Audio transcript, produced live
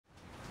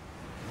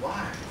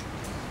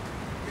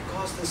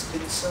because this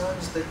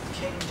concerns the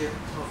kingdom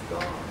of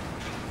God.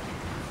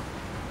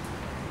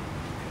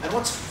 And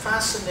what's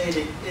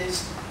fascinating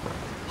is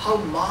how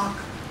Mark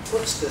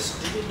puts this.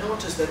 Did you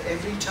notice that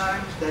every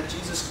time that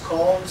Jesus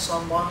called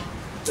someone,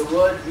 the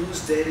word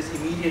used there is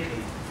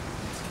immediately?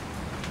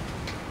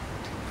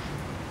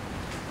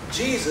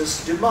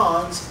 Jesus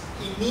demands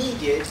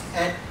immediate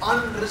and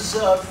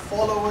unreserved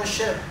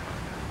followership.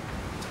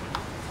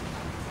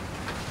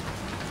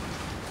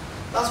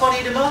 That's what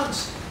he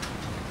demands.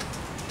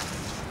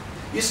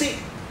 You see,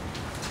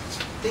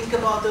 think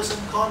about this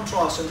in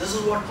contrast, and this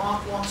is what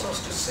Mark wants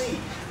us to see.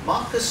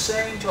 Mark is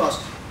saying to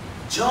us,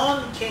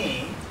 John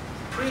came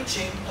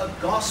preaching a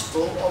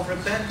gospel of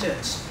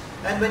repentance.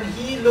 And when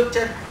he looked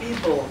at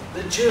people,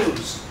 the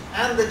Jews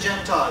and the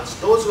Gentiles,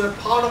 those who were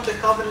part of the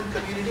covenant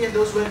community and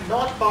those who were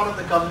not part of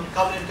the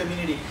covenant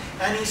community,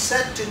 and he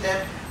said to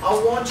them, I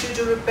want you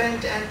to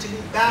repent and to be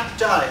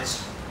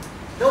baptized.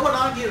 No one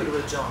argued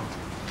with John.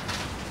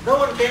 No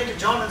one came to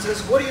John and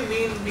says, what do you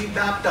mean be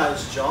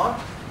baptized,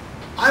 John?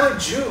 I'm a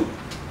Jew.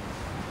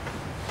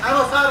 I'm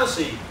a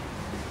Pharisee.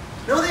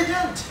 No, they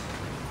didn't.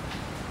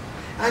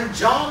 And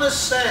John is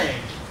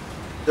saying,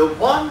 the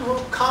one who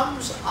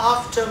comes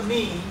after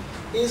me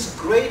is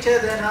greater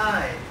than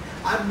I.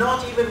 I'm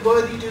not even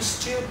worthy to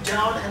stoop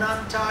down and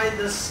untie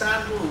the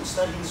sandals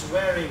that he's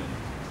wearing.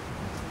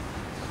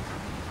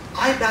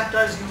 I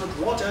baptize you with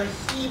water,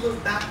 he will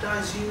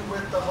baptize you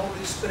with the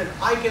Holy Spirit.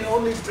 I can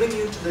only bring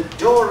you to the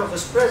door of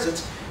his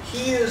presence.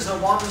 He is the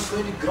one who's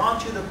going to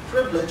grant you the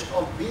privilege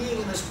of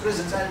being in his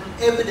presence, and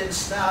will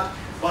evidence that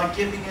by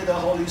giving you the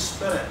Holy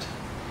Spirit.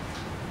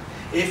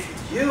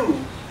 If you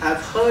have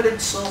heard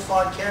it so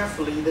far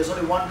carefully, there's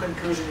only one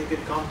conclusion you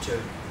can come to.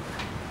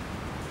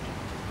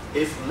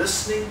 If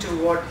listening to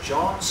what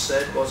John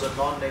said was a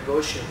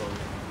non-negotiable,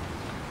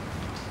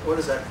 what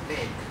does that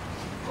make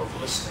of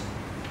listening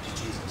to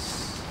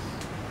Jesus?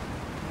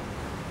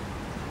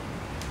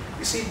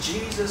 You see,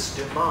 Jesus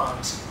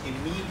demands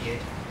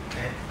immediate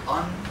and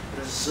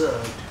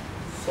unreserved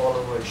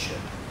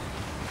followership.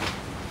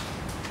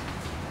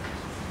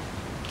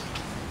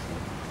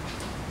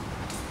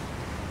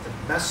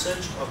 The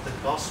message of the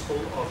gospel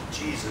of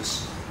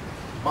Jesus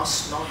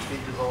must not be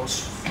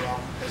divorced from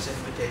his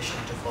invitation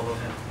to follow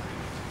him.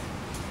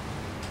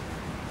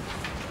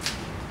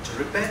 To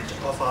repent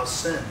of our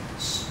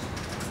sins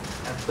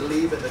and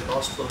believe in the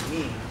gospel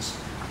means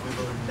we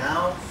will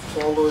now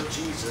follow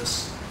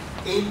Jesus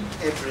in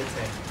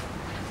everything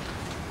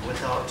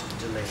without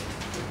delay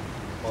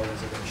or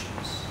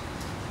reservations.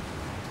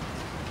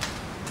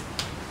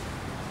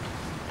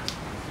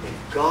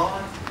 If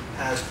God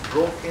has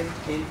broken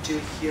into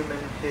human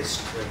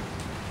history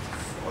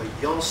for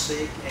your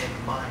sake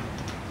and mine,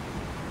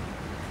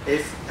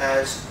 if,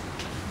 as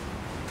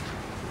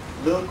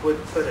Luke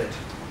would put it,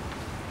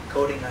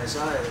 quoting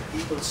Isaiah,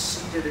 people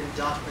seated in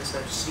darkness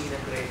have seen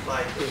a great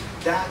light.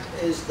 If that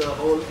is the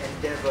whole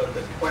endeavor,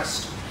 the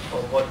quest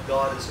of what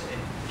God is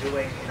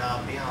doing in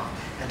our behalf,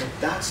 and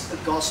if that's the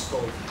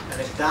gospel,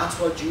 and if that's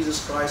what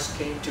Jesus Christ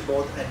came to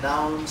both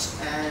announce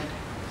and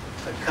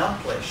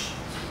accomplish,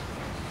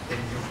 then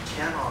you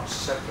cannot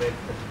separate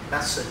the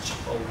message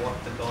of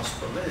what the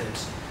gospel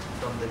is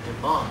from the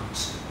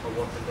demands of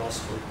what the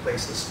gospel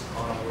places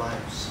on our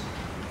lives.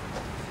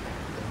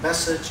 The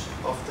message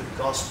of the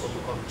gospel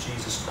of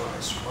Jesus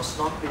Christ must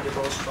not be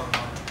divorced from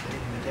the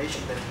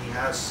invitation that he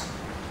has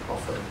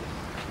offered,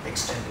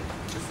 extended,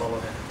 to follow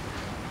him.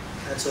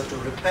 And so to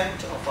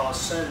repent of our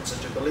sins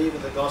and to believe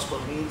in the gospel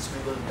means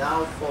we will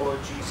now follow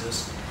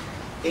Jesus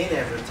in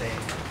everything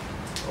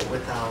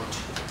without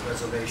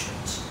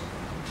reservations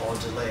or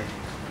delay.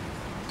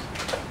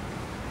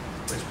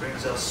 Which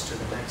brings us to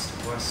the next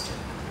question.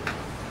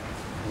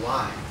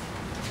 Why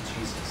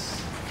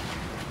Jesus?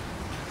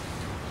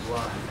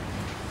 Why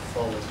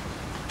follow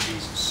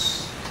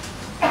Jesus?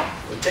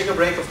 We'll take a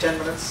break of 10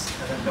 minutes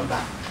and then come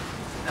back.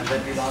 And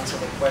then we'll answer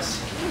the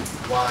question,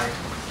 why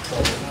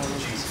follow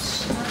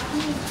Jesus?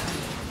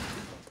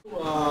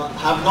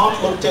 Have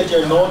not looked at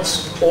your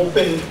notes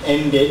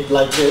open-ended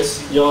like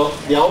this.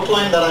 The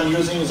outline that I'm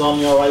using is on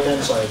your right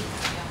hand side,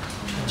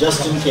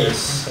 just in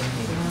case.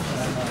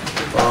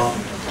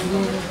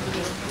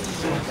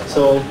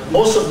 So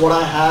most of what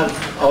I have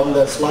on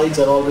the slides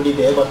are already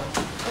there, but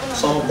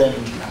some of them,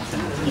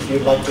 if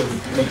you'd like to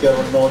make your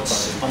own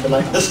notes,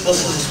 underline. This is a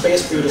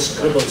space for you to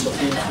scribble, so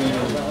feel free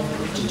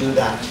to do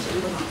that.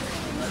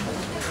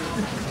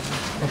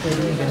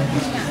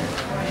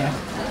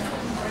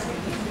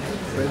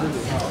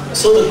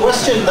 So the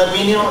question that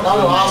we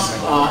now ask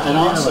and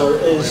answer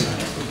is,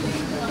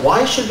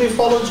 why should we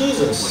follow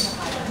Jesus?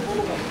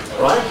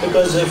 Right?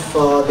 Because if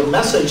the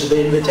message,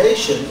 the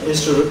invitation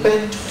is to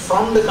repent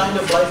from the kind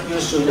of life we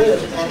used to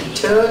live and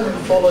turn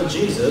and follow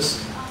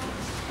Jesus,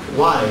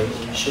 why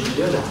should you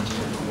do that?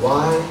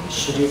 Why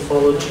should you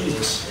follow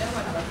Jesus?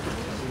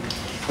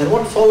 And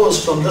what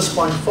follows from this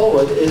point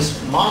forward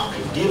is Mark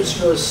gives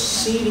you a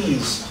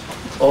series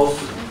of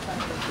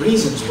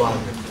reasons why.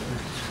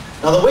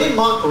 Now the way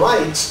Mark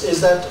writes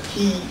is that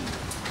he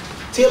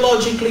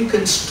theologically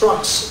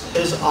constructs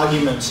his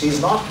arguments.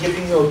 He's not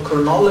giving you a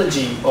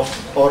chronology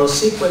or a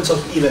sequence of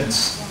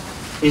events.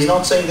 He's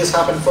not saying this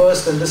happened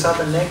first, and this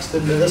happened next,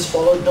 and this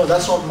followed. No,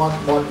 that's not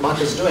what Mark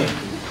is doing.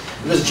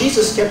 Because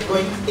Jesus kept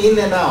going in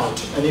and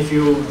out. And if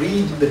you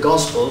read the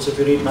Gospels, if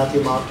you read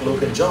Matthew, Mark,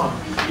 Luke, and John,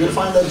 you'll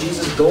find that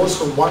Jesus goes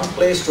from one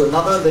place to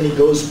another, then he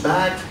goes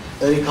back,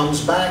 then he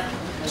comes back.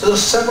 So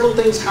there's several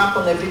things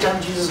happen every time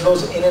Jesus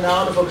goes in and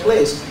out of a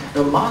place.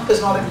 Now Mark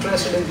is not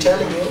interested in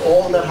telling you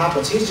all that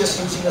happens. He's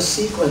just using a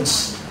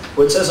sequence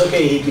which says,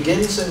 okay, he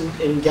begins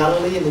in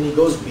Galilee, and then he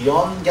goes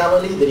beyond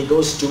Galilee, then he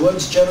goes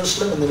towards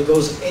Jerusalem, and then he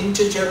goes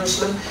into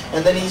Jerusalem,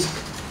 and then he's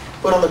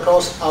put on the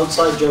cross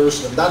outside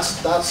Jerusalem.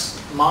 That's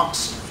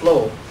Mark's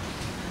flow.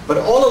 But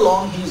all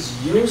along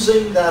he's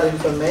using that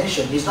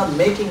information. He's not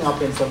making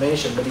up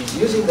information, but he's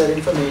using that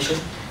information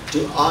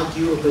to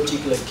argue a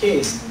particular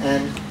case.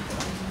 And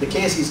the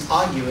case he's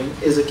arguing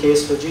is a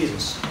case for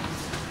Jesus.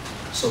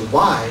 So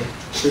why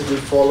should we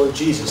follow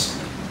Jesus?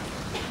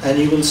 And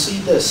you will see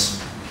this.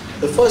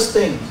 The first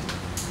thing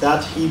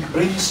that he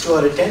brings to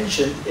our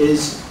attention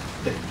is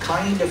the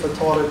kind of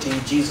authority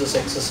Jesus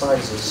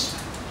exercises.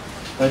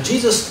 Now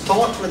Jesus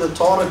taught with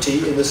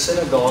authority in the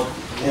synagogue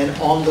and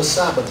on the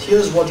Sabbath.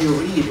 Here's what you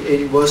read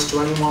in verse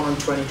 21 and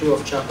 22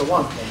 of chapter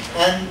 1.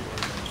 And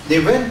they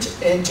went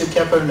into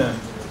Capernaum,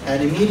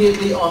 and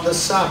immediately on the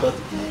Sabbath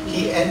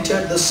he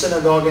entered the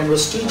synagogue and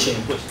was teaching.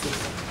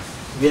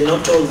 We are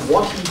not told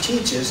what he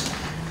teaches,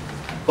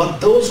 but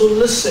those who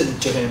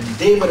listened to him,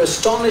 they were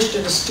astonished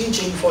at his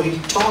teaching, for he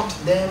taught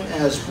them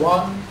as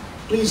one,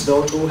 please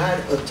note, who had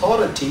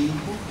authority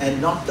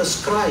and not the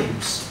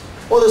scribes.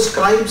 Or the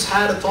scribes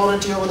had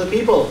authority over the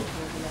people.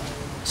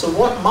 So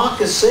what Mark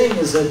is saying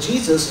is that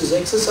Jesus is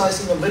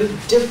exercising a very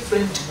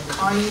different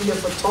kind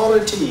of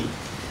authority.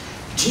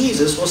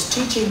 Jesus was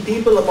teaching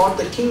people about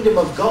the kingdom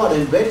of God,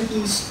 and when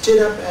he stood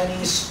up and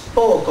he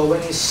spoke, or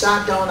when he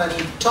sat down and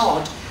he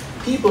taught,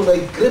 people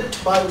were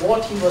gripped by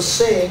what he was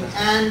saying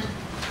and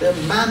the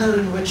manner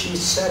in which he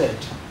said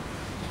it.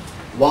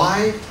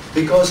 Why?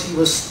 Because he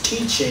was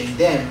teaching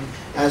them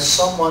as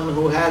someone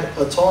who had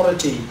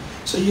authority.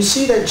 So you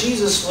see that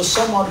Jesus was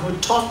someone who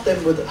taught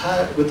them with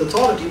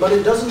authority, but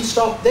it doesn't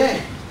stop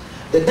there.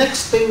 The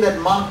next thing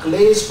that Mark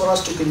lays for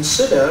us to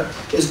consider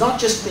is not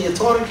just the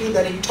authority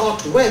that he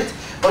taught with,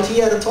 but he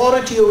had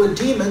authority over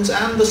demons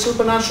and the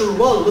supernatural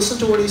world. Listen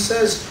to what he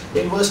says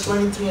in verse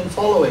 23 and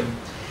following.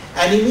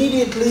 And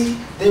immediately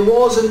there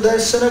was in their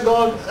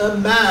synagogue a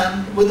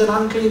man with an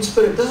unclean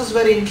spirit. This is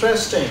very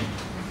interesting.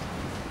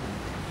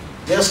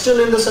 They are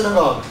still in the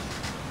synagogue.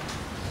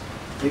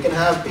 You can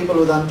have people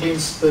with unclean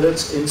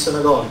spirits in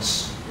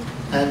synagogues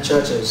and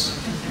churches.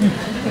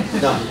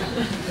 Now,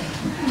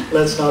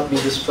 let's not be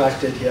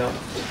distracted here.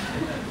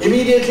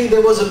 Immediately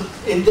there was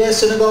in their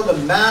synagogue a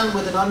man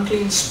with an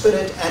unclean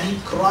spirit, and he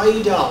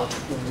cried out,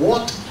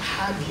 "What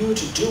have you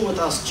to do with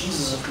us,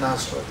 Jesus of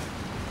Nazareth?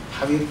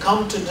 Have you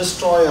come to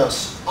destroy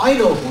us? I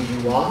know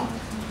who you are,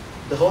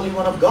 the Holy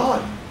One of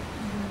God."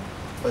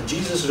 But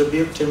Jesus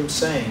rebuked him,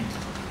 saying,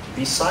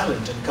 "Be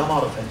silent and come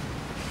out of him."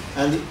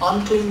 And the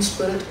unclean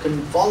spirit,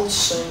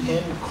 convulsing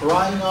him,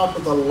 crying out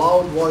with a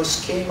loud voice,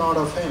 came out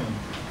of him.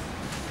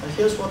 And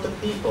here's what the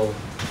people,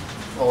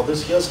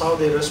 here's how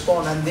they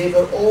respond. And they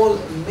were all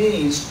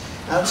amazed,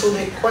 and so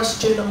they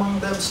questioned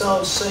among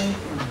themselves, saying,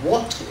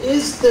 "What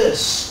is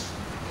this?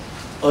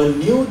 A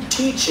new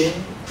teaching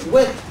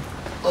with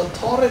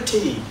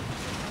authority.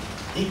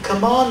 He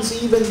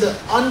commands even the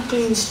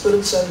unclean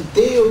spirits, and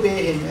they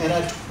obey him." And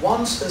at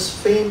once his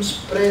fame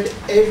spread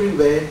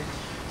everywhere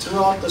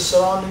throughout the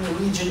surrounding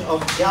region of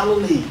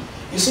Galilee.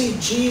 You see,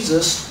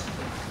 Jesus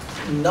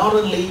not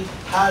only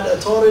had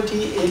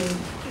authority in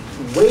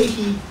the way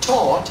he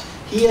taught,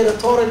 he had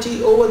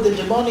authority over the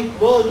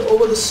demonic world,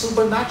 over the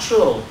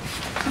supernatural.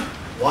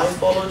 Why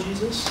follow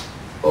Jesus?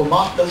 Oh,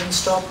 Mark doesn't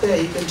stop there.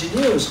 He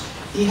continues.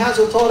 He has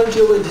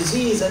authority over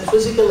disease and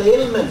physical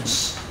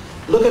ailments.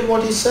 Look at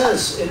what he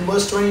says in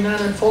verse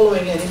 29 and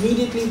following. And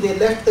immediately they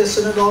left their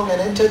synagogue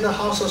and entered the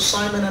house of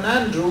Simon and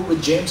Andrew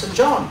with James and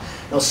John.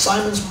 Now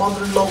Simon's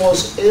mother-in-law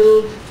was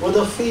ill with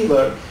a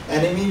fever,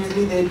 and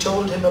immediately they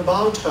told him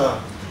about her.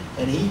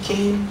 And he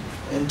came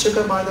and took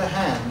her by the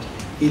hand.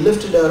 He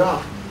lifted her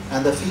up,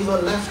 and the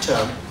fever left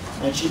her,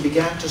 and she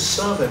began to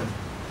serve him.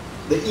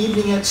 The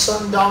evening at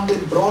sundown they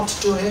brought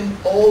to him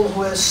all who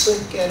were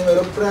sick and were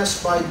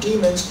oppressed by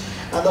demons,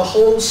 and the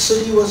whole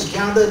city was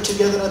gathered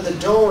together at the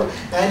door,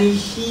 and he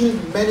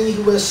healed many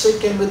who were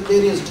sick and with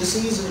various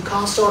diseases, and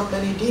cast out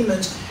many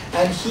demons.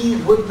 And he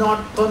would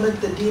not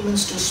permit the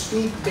demons to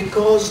speak,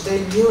 because they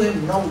knew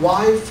him. Now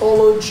why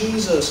follow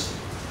Jesus?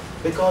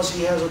 Because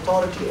he has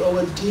authority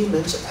over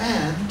demons,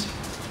 and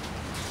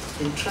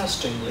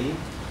interestingly,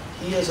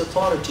 he has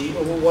authority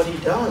over what he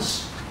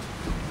does.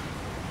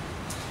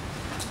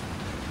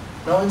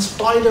 Now, in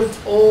spite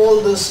of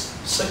all this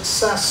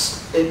success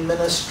in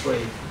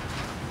ministry,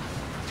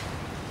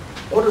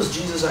 what was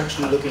Jesus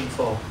actually looking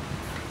for?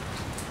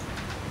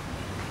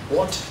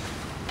 What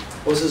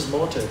was his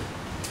motive?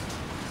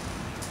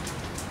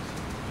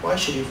 Why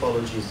should you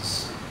follow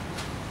Jesus?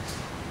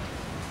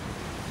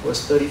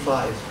 Verse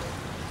 35.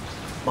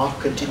 Mark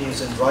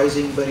continues, and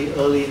rising very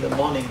early in the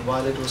morning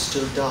while it was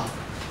still dark,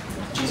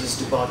 Jesus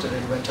departed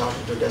and went out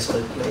into a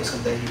desolate place,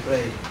 and there he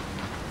prayed.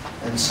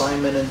 And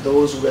Simon and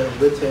those who were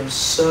with him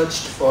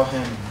searched for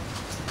him,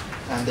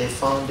 and they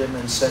found him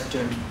and said to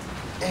him,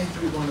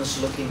 everyone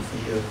is looking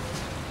for you.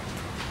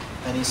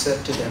 And he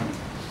said to them,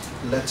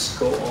 let's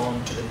go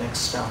on to the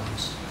next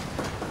towns,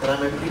 that I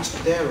may preach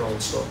there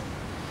also,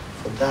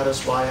 for that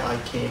is why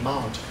I came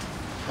out.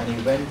 And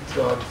he went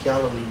throughout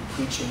Galilee,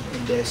 preaching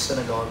in their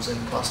synagogues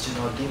and casting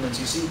out demons.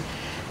 You see,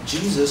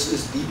 Jesus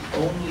is the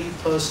only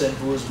person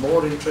who is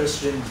more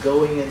interested in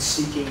going and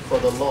seeking for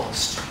the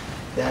lost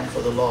than for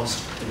the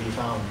lost to be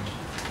found.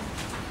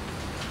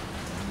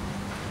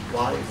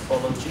 Why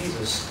follow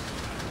Jesus?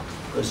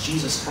 Because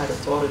Jesus had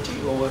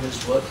authority over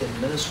his work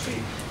and ministry.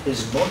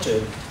 His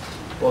motive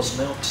was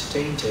not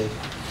tainted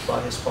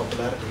by his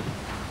popularity.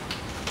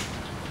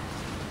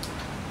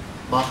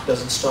 Mark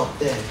doesn't stop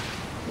there.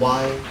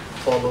 Why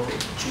follow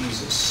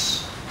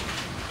Jesus?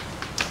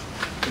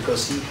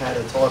 Because he had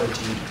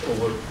authority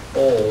over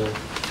all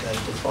that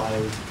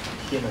defiled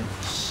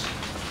humans.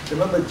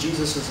 Remember,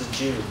 Jesus is a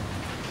Jew.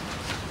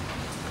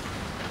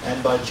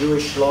 And by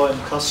Jewish law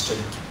and custom,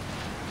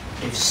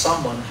 if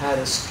someone had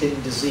a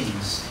skin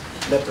disease,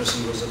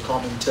 leprosy was a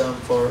common term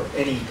for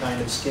any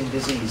kind of skin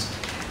disease,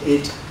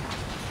 it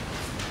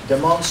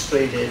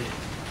demonstrated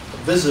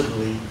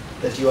visibly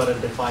that you are a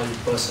defiled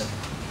person.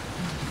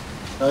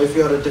 Now, if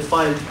you are a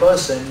defiled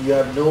person, you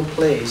have no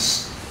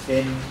place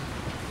in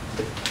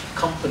the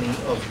company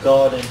of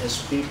God and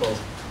his people.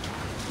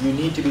 You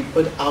need to be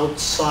put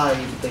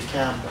outside the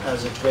camp,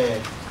 as it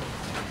were.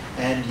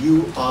 And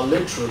you are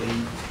literally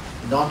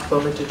not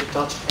permitted to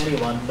touch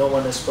anyone. No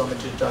one is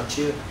permitted to touch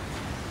you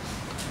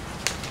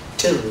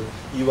till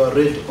you are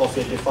rid of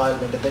your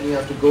defilement. And then you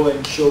have to go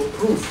and show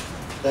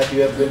proof that you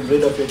have been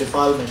rid of your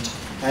defilement.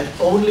 And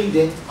only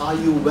then are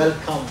you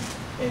welcome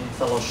in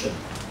fellowship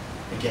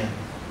again.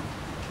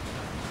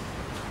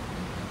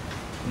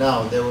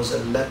 Now there was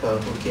a leper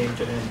who came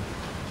to him,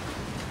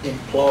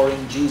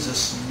 imploring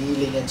Jesus,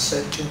 kneeling, and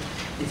said to him,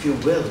 if you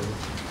will,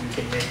 you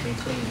can make me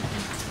clean.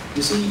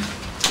 You see,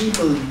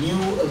 people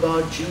knew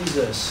about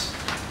Jesus.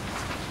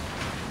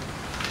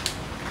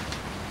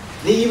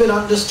 They even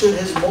understood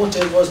his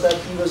motive was that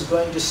he was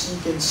going to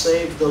seek and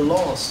save the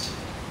lost.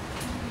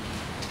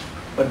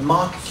 But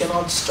Mark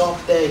cannot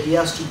stop there. He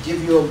has to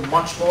give you a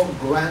much more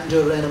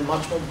grander and a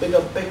much more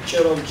bigger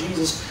picture of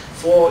Jesus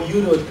for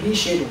you to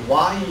appreciate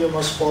why you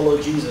must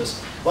follow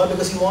Jesus. Why?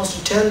 Because he wants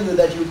to tell you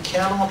that you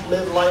cannot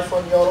live life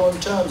on your own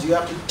terms. You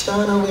have to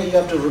turn away, you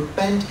have to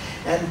repent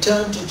and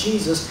turn to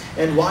Jesus.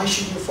 And why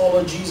should you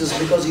follow Jesus?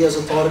 Because he has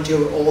authority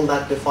over all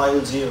that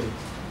defiles you.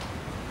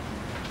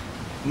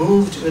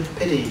 Moved with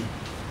pity,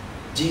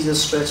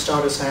 Jesus stretched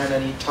out his hand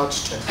and he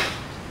touched him.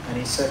 And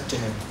he said to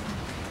him,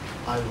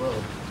 I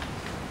will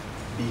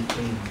be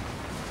clean.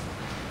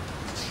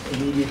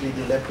 Immediately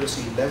the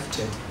leprosy left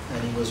him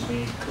and he was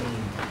made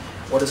clean.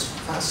 What is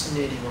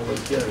fascinating over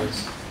here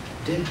is,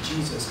 did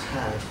Jesus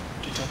have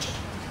to touch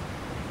him?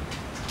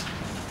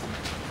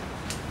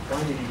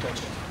 Why did he touch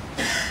him?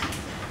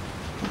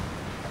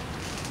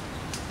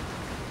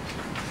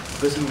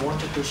 Because he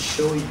wanted to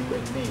show you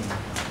and me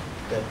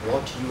that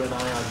what you and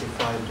I are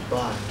defiled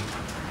by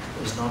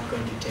is not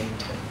going to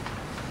taint him.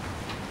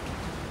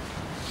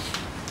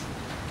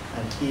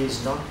 And he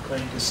is not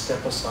going to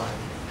step aside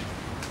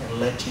and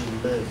let you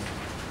live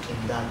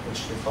in that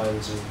which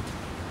defiles you.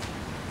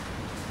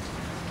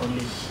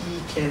 Only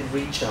he can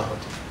reach out,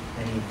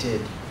 and he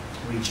did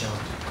reach out.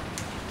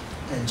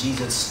 And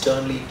Jesus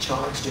sternly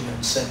charged him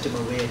and sent him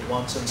away at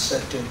once and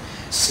said to him,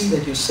 see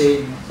that you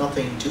say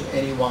nothing to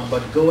anyone,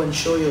 but go and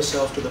show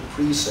yourself to the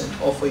priests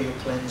and offer your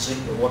cleansing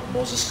of what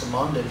Moses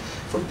commanded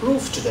for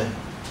proof to them.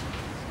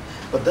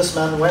 But this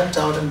man went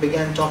out and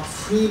began to talk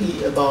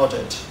freely about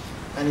it.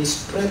 And he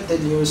spread the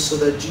news so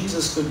that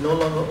Jesus could no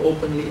longer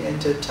openly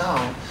enter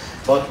town,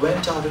 but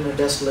went out in a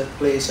desolate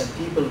place,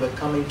 and people were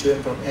coming to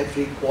him from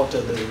every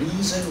quarter. The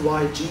reason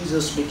why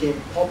Jesus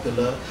became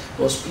popular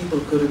was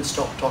people couldn't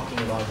stop talking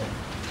about him.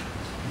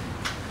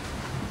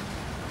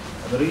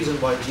 And the reason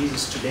why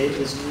Jesus today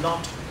is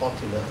not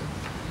popular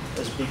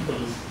is people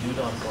do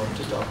not want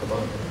to talk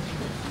about him.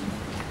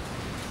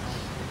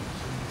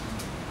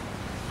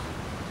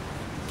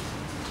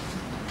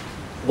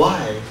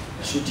 Why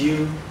should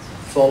you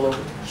follow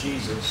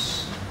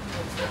Jesus?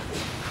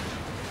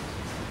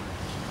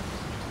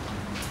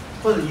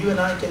 Well, you and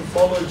I can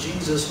follow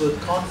Jesus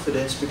with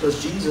confidence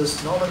because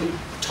Jesus not only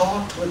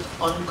taught with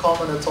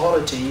uncommon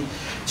authority,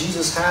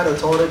 Jesus had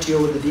authority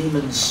over the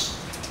demons,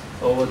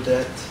 over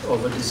death,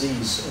 over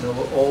disease, and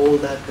over all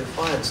that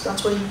defiles.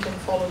 That's why you can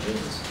follow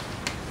Jesus.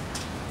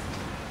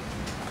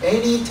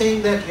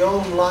 Anything that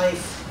your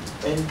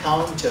life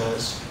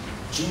encounters,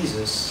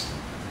 Jesus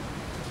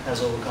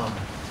has overcome.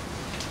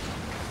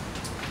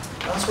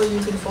 That's why you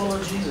can follow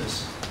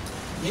Jesus.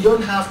 You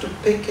don't have to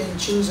pick and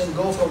choose and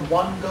go from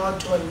one God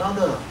to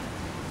another.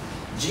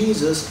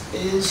 Jesus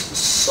is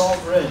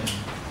sovereign.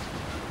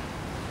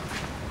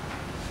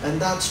 And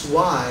that's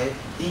why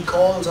he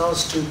calls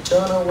us to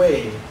turn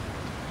away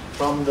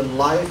from the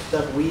life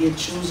that we are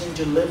choosing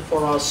to live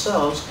for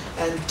ourselves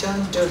and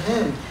turn to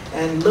him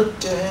and look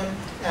to him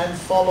and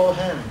follow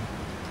him.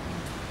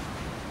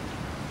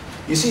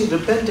 You see,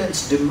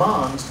 repentance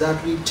demands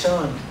that we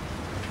turn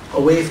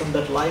away from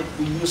that life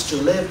we used to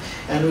live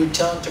and we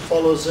turn to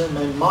follow him.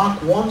 And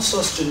Mark wants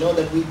us to know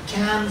that we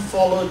can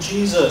follow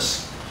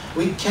Jesus.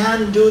 We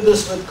can do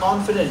this with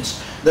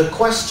confidence. The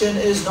question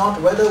is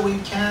not whether we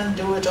can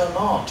do it or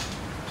not.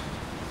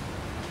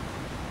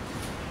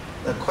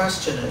 The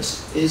question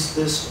is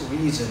this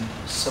reason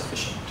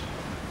sufficient?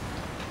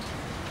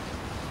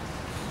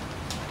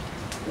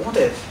 What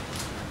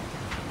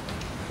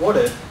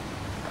if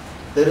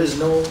there is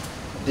no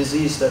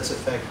disease that's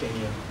affecting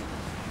you?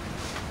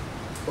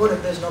 What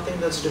if there's nothing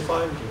that's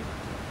defiled you?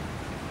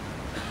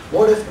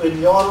 What if in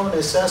your own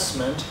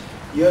assessment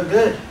you're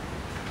good?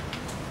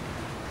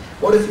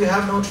 What if you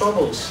have no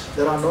troubles?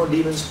 There are no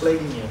demons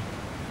plaguing you.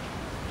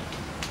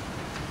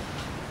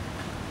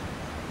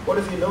 What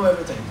if you know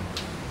everything?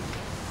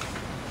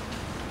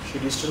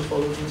 Should you still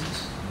follow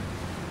Jesus?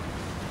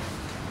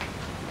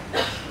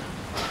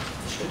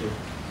 Should you?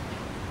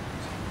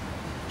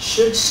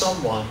 Should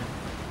someone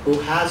who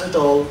has it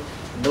all,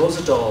 knows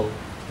it all,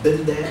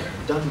 been there,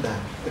 done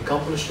that,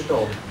 accomplished it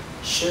all,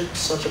 should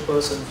such a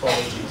person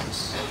follow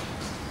Jesus?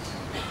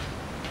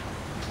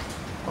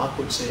 Mark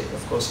would say,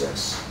 of course,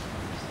 yes.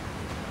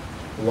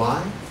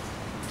 Why?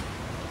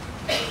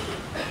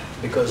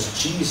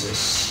 Because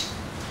Jesus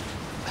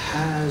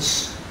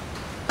has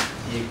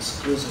the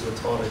exclusive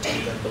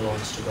authority that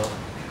belongs to God.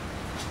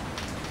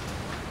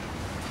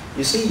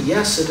 You see,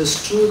 yes, it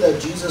is true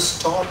that Jesus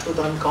taught with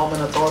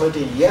uncommon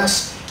authority.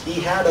 Yes,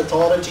 he had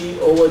authority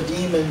over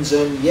demons,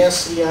 and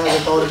yes, he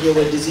has authority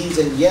over disease,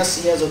 and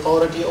yes, he has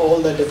authority over all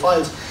that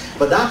defiles.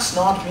 But that's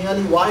not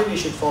merely why we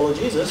should follow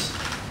Jesus.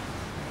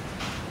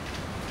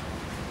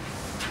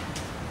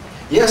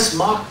 Yes,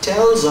 Mark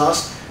tells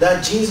us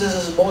that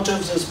Jesus'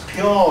 motives is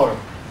pure.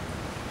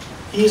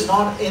 He is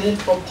not in it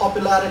for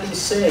popularity's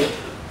sake.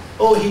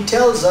 Oh, he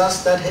tells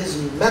us that his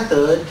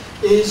method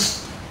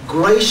is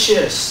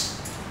gracious.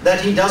 That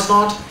he does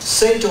not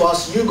say to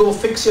us, you go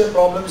fix your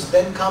problems,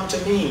 then come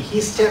to me. He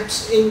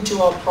steps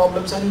into our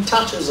problems and he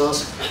touches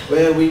us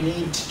where we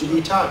need to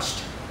be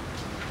touched.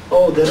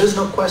 Oh, there is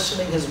no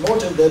questioning his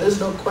motive. There is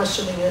no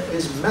questioning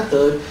his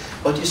method.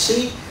 But you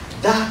see,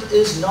 that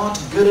is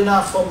not good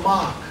enough for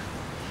Mark.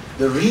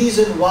 The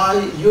reason why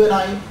you and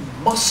I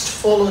must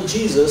follow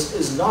Jesus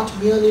is not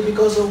merely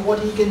because of what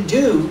he can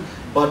do,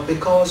 but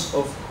because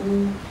of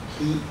who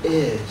he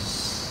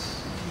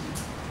is.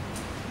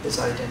 His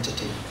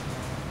identity.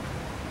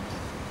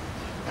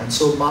 And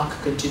so Mark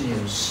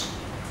continues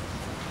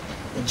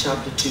in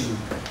chapter 2,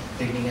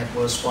 beginning at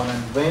verse 1.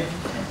 And when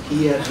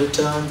he had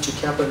returned to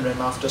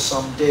Capernaum after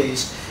some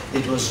days,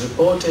 it was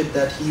reported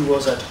that he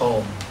was at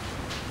home.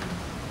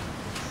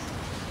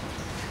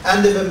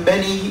 And there were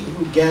many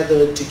who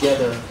gathered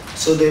together,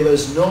 so there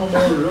was no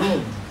more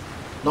room,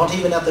 not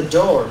even at the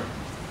door.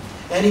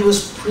 And he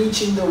was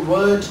preaching the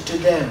word to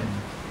them.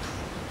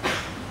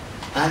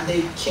 And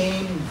they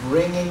came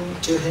bringing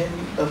to him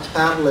a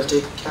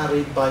paralytic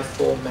carried by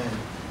 4 men.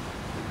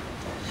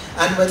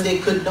 And when they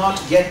could not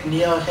get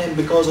near him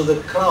because of the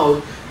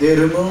crowd, they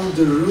removed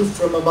the roof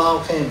from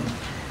above him.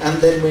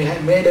 And then when they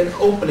had made an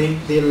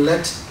opening, they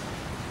let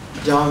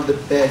down the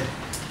bed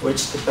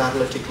which the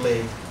paralytic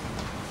lay.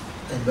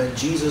 And when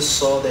Jesus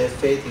saw their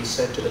faith, he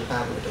said to the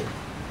paralytic,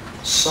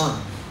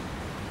 Son,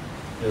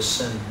 your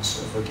sins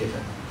are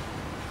forgiven.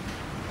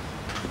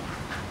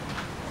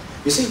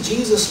 You see,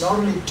 Jesus not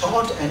only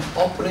taught and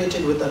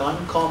operated with an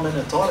uncommon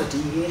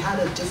authority, he had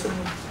a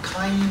different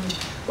kind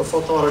of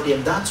authority,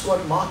 and that's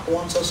what Mark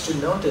wants us to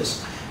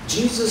notice.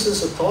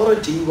 Jesus'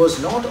 authority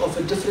was not of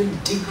a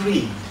different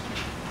degree.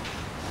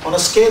 On a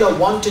scale of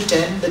 1 to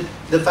 10,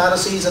 the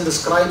Pharisees and the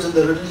scribes and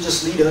the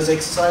religious leaders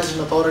exercised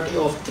an authority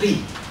of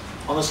 3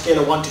 on a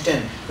scale of 1 to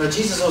 10. Now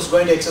Jesus was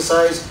going to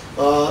exercise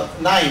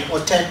 9 or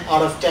 10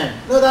 out of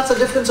 10. No, that's a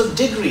difference of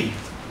degree.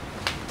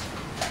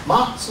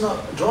 Mark's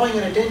not drawing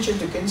an attention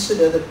to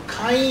consider the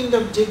kind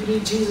of degree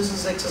Jesus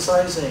is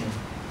exercising.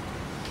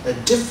 A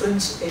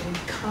difference in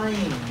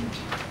kind,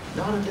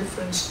 not a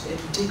difference in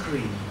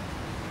degree.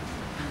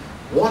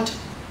 What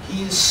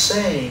he is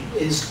saying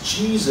is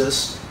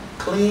Jesus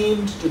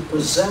claimed to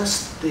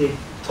possess the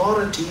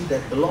authority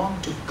that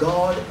belonged to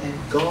God and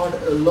God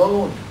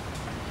alone.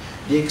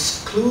 The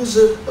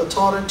exclusive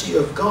authority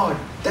of God,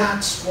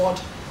 that's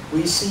what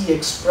we see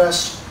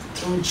expressed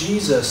through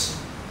Jesus.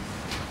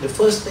 The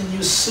first thing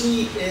you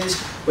see is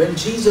when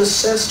Jesus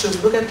says to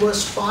him, look at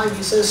verse 5,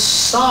 he says,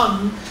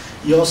 Son,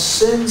 your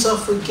sins are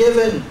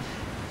forgiven.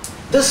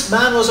 This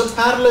man was a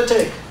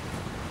paralytic.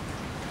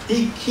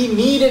 He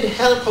needed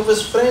help of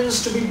his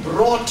friends to be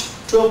brought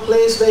to a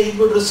place where he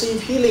would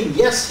receive healing.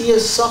 Yes, he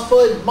has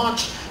suffered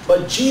much,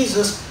 but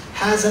Jesus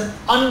has an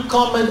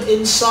uncommon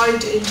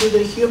insight into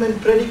the human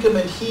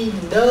predicament. He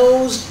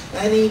knows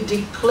and he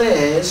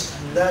declares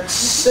that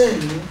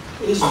sin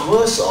is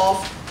worse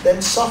off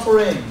than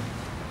suffering.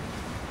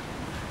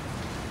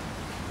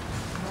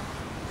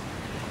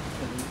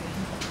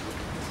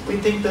 We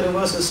think the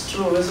reverse is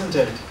true, isn't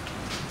it?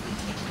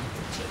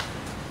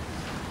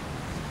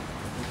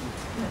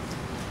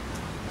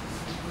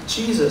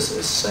 Jesus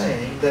is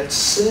saying that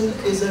sin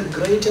is a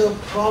greater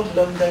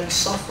problem than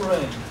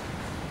suffering.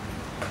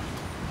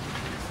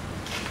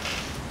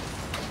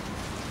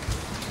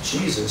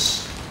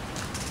 Jesus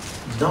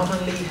not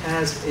only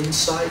has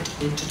insight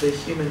into the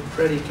human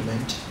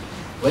predicament,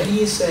 when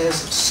he says,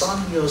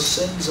 "Son, your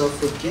sins are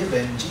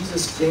forgiven,"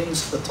 Jesus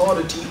claims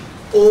authority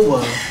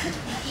over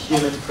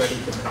human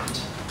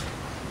predicament.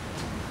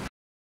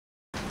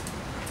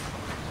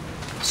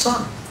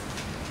 Son,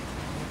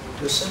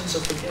 your sins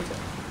are forgiven.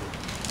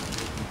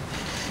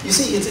 You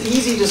see, it's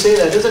easy to say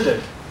that, isn't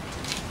it?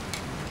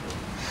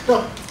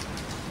 No,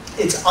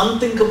 it's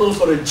unthinkable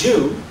for a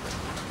Jew.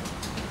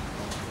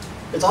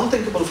 It's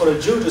unthinkable for a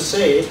Jew to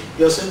say,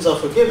 "Your sins are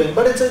forgiven,"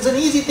 but it's an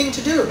easy thing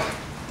to do.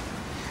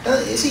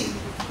 You see,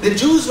 the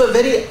Jews were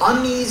very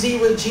uneasy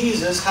with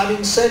Jesus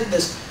having said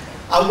this.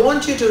 I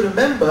want you to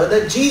remember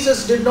that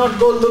Jesus did not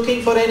go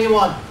looking for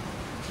anyone.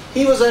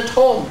 He was at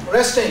home,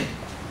 resting.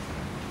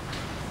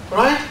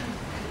 Right?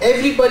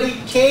 Everybody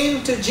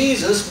came to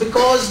Jesus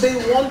because they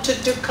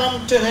wanted to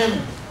come to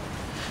Him.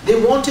 They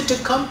wanted to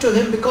come to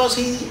Him because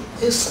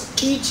His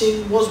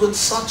teaching was with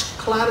such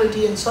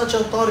clarity and such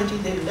authority.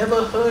 They've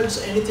never heard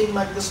anything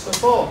like this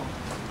before.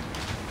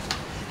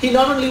 He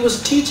not only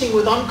was teaching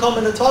with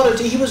uncommon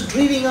authority, He was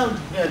driving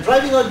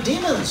out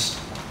demons.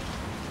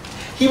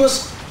 He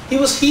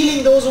was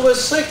healing those who were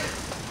sick.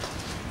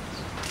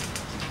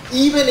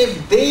 Even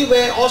if they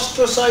were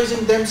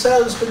ostracizing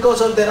themselves because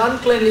of their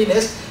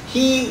uncleanliness,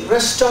 He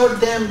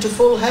restored them to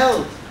full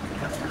health.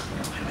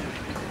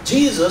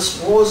 Jesus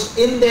was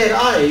in their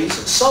eyes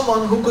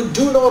someone who could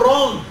do no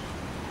wrong.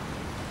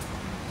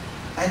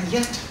 And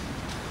yet,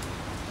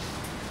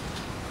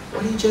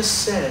 what He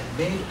just said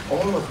made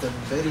all of them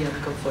very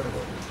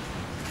uncomfortable.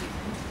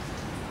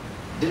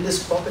 Did this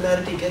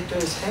popularity get to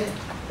His head?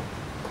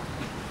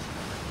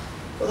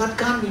 Well, that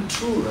can't be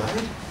true,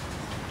 right?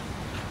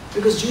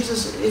 Because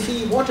Jesus, if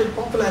He wanted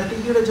popularity,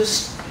 He would have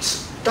just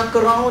stuck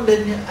around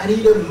and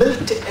He'd have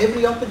milked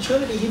every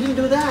opportunity. He didn't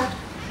do that.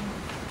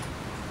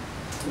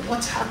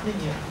 What's happening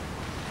here?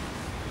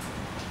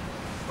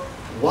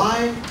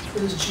 Why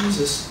is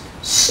Jesus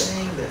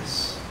saying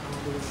this?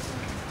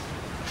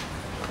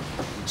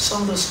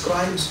 Some of the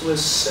scribes were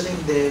sitting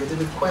there, they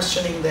were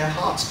questioning their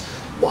hearts.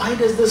 Why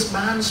does this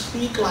man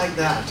speak like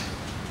that?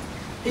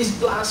 He's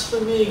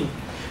blaspheming.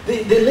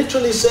 They're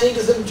literally saying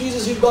to them,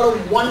 "Jesus, you've got a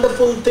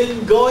wonderful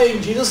thing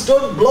going. Jesus,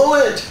 don't blow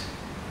it.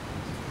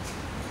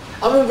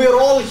 I mean, we're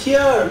all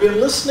here. We're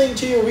listening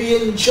to you. We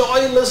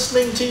enjoy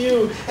listening to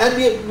you. And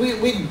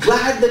we're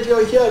glad that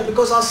you're here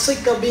because our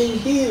sick are being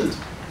healed.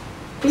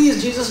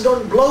 Please, Jesus,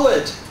 don't blow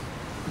it.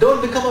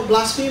 Don't become a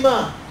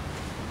blasphemer.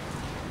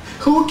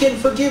 Who can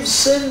forgive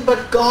sin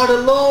but God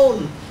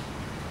alone?"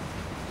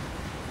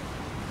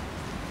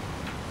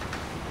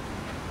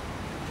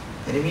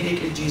 And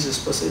immediately Jesus,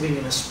 perceiving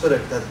in His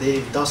spirit that they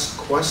thus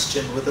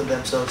questioned within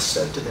themselves,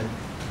 said to them,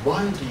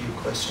 "Why do you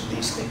question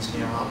these things in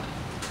your heart?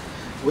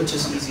 Which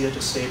is easier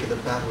to say to the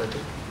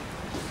paralytic,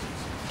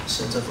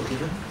 'Sins are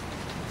forgiven,'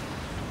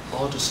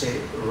 or to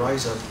say,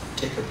 'Rise up,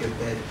 take up your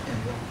bed and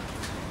walk'?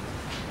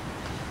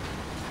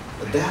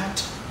 But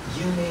that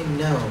you may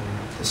know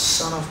the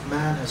Son of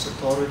Man has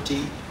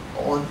authority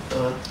on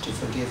earth to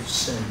forgive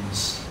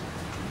sins,"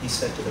 He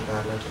said to the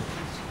paralytic,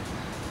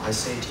 "I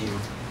say to you,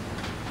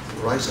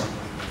 rise up,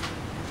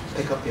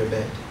 pick up your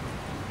bed,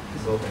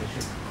 and go back."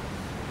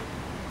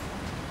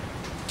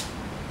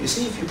 You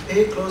see, if you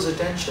pay close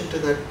attention to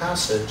that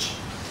passage,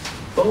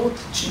 both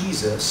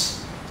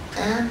Jesus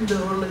and the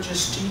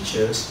religious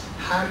teachers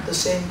had the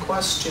same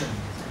question.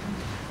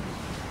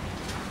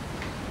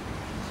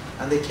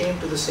 And they came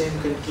to the same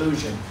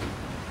conclusion.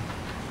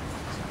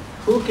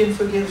 Who can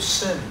forgive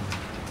sin?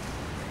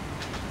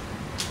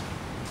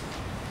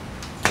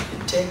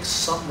 It takes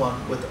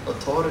someone with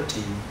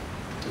authority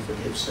to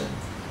forgive sin.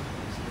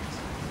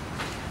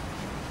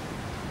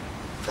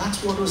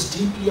 That's what was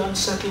deeply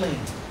unsettling.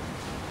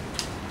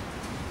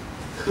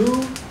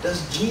 Who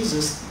does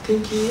Jesus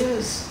think He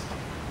is?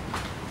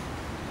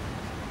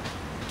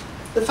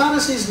 The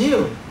Pharisees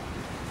knew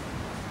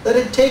that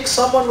it takes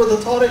someone with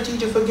authority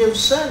to forgive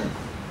sin.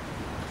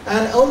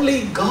 And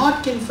only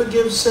God can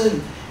forgive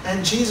sin.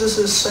 And Jesus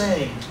is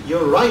saying,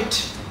 "You're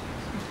right.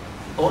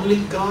 Only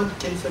God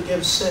can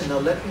forgive sin. Now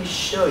let me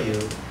show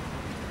you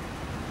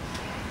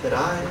that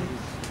I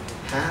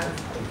have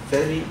the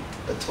very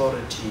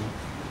authority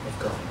of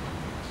God."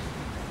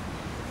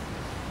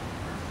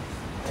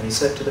 And He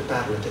said to the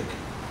paralytic,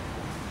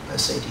 "I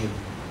say to you,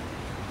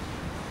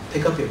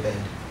 pick up your bed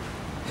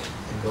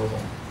and go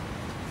home."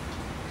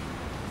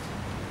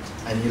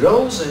 And he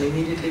rose and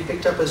immediately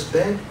picked up his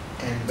bed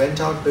and went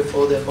out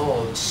before them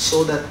all,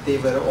 so that they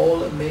were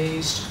all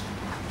amazed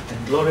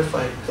and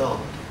glorified God.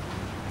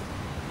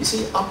 You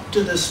see, up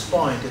to this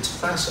point, it's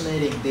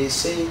fascinating. They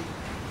say,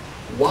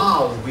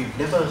 "Wow, we've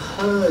never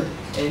heard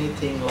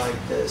anything like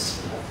this.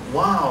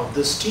 Wow,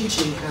 this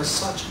teaching has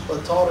such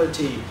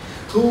authority.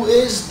 Who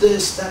is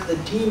this that the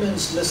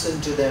demons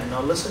listen to them?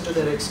 Now listen to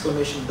their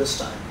exclamation this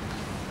time.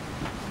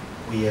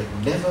 We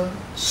have never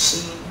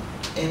seen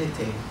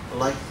anything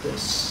like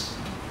this.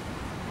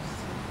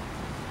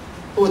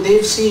 Oh,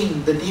 they've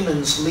seen the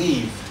demons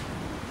leave.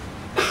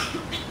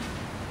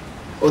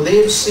 Oh,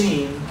 they've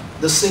seen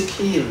the sick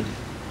healed.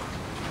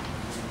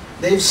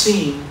 They've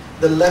seen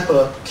the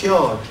leper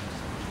cured.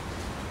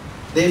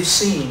 They've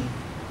seen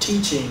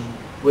teaching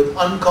with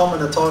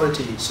uncommon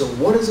authority. So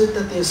what is it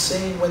that they're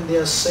saying when they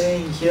are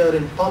saying here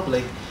in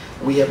public,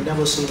 we have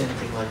never seen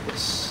anything like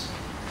this?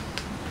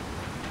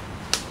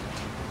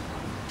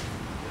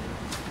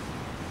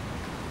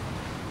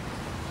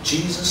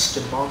 Jesus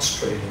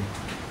demonstrated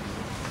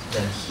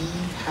that He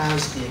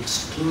has the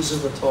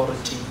exclusive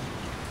authority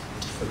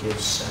to forgive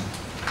sin.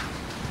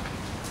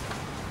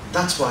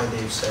 That's why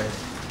they've said,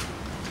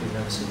 we've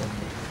never seen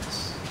anything like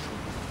this.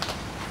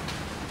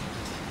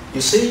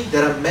 You see,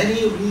 there are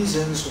many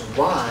reasons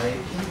why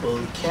people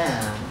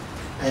can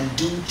and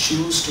do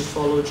choose to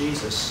follow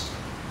Jesus.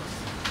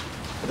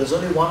 But there's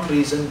only one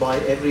reason why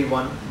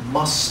everyone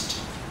must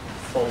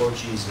follow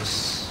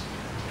Jesus.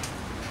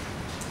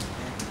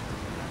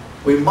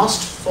 We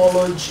must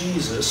follow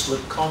Jesus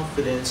with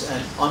confidence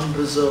and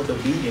unreserved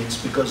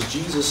obedience, because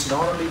Jesus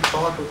not only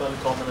taught with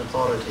uncommon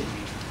authority,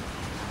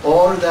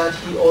 or that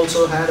He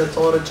also had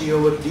authority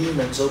over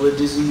demons, over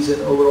disease,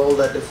 and over all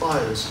that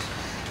defiles.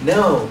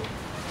 No,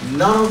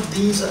 none of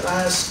these are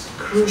as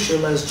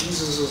crucial as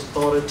Jesus'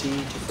 authority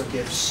to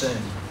forgive sin.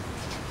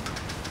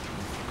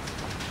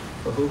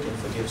 For who can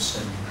forgive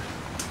sin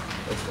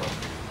but God?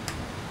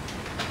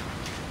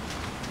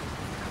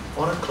 I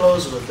want to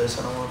close with this,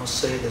 and I want to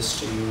say this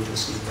to you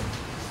this evening.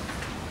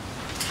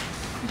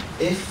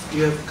 If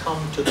you have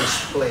come to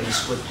this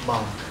place with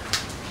Mark,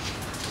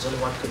 there's only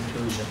one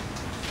conclusion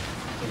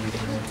that you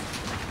can make.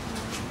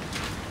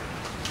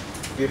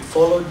 If you had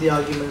followed the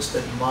arguments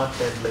that Mark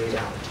had laid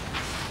out,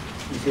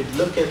 if you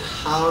look at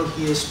how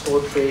he has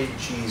portrayed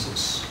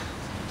Jesus,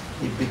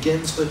 he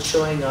begins with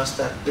showing us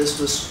that this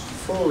was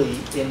fully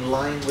in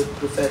line with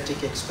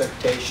prophetic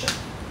expectation.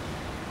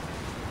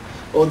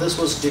 Or this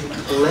was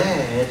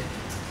declared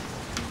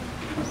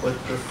with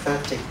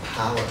prophetic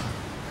power,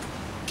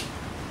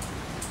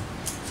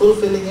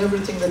 fulfilling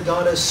everything that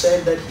God has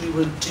said that He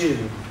would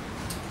do,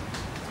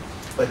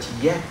 but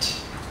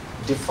yet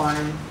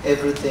define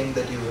everything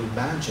that you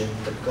imagine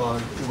that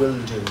God will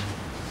do.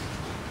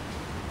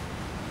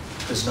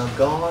 Because now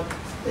God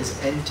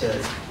has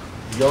entered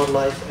your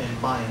life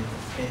and mine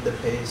in the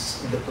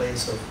place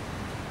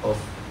of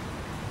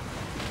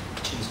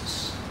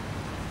Jesus.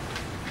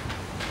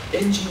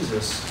 In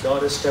Jesus,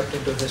 God has stepped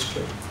into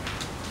history.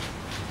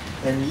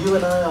 And you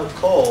and I are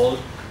called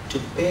to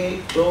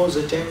pay close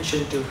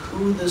attention to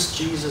who this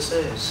Jesus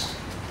is.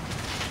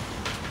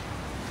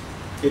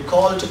 You're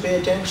called to pay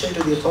attention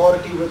to the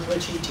authority with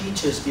which He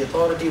teaches, the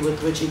authority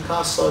with which He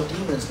casts out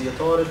demons, the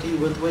authority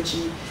with which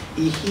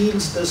He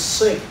heals the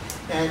sick,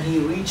 and He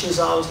reaches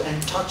out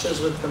and touches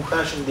with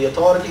compassion, the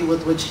authority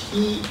with which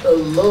He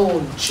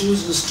alone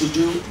chooses to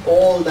do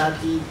all that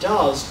He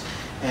does,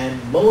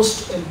 and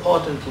most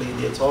importantly,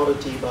 the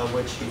authority by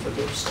which He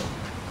forgives sin.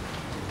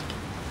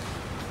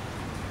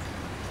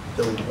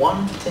 The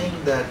one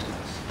thing that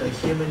a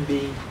human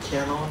being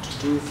cannot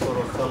do for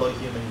a fellow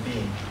human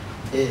being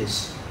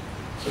is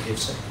forgive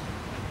sin.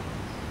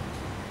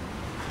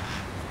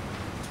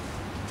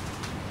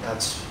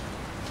 That's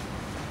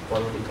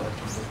what only God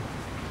can do.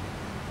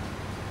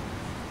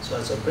 So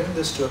as I bring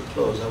this to a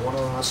close, I want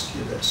to ask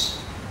you this.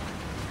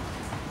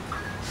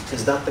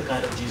 Is that the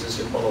kind of Jesus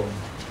you're following?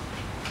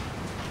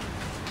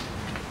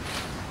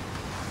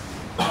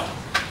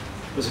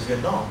 Because if you're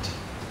not,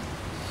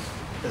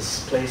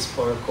 there's place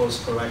for a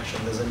course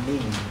correction. There's a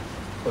need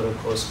for a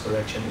course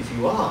correction. If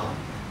you are,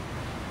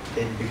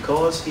 then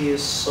because He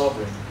is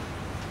sovereign,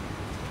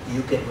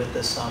 you can, with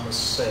the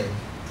psalmist, say,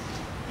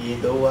 yea,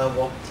 though I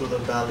walk through the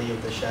valley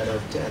of the shadow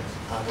of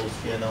death, I will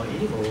fear no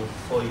evil,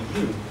 for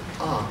you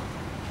are.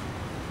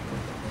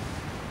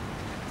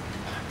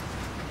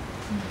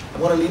 I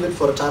want to leave it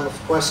for a time of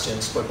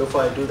questions, but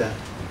before I do that,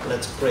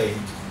 let's pray,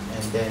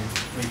 and then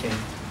we can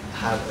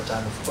have a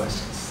time of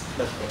questions.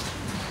 Let's pray.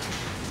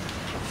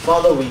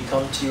 Father, we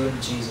come to you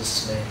in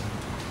Jesus' name.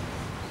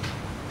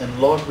 And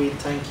Lord, we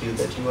thank you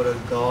that you are a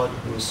God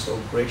who is so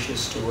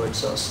gracious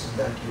towards us, and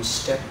that you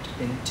stepped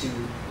into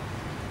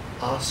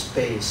our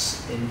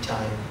space in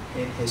time,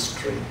 in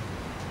history.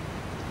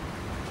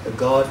 A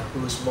God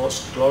who is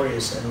most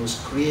glorious and who has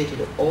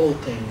created all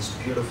things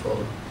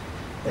beautiful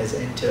has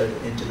entered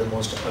into the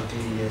most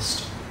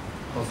ugliest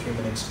of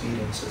human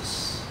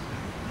experiences,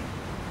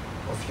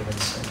 of human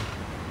sin.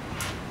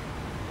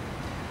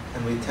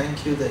 And we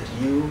thank you that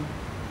you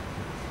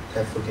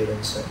have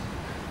forgiven sin.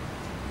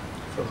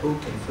 For who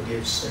can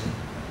forgive sin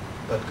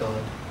but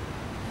God?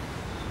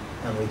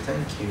 And we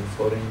thank you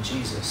for in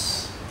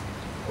Jesus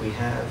we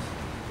have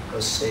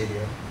a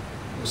Savior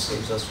who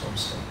saves us from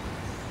sin.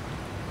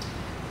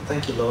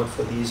 Thank you, Lord,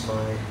 for these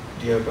my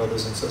dear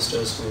brothers and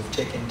sisters who have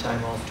taken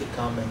time off to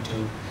come and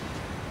to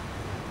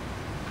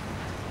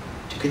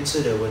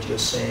consider what you're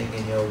saying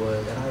in your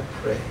word. And I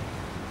pray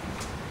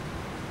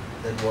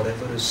that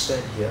whatever is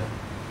said here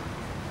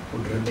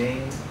would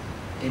remain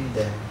in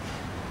them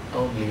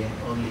only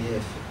and only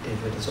if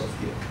it is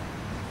of you.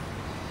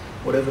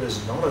 Whatever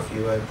is not of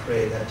you, I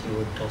pray that you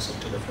would toss it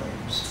to the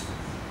flames.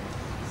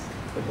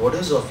 But what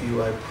is of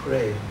you, I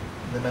pray,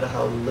 no matter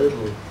how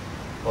little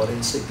or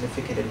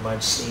insignificant it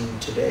might seem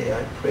today,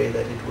 I pray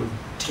that it would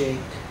take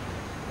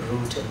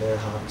root in their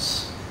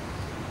hearts.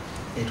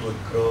 It would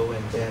grow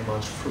and bear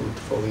much fruit,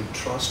 for we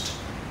trust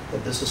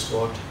that this is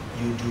what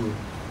you do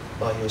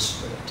by your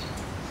Spirit.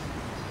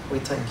 We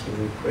thank you,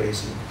 we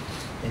praise you.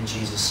 In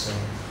Jesus'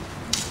 name,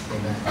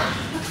 amen.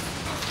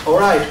 All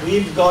right,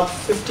 we've got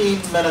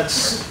 15 minutes,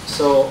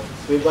 so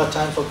we've got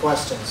time for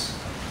questions.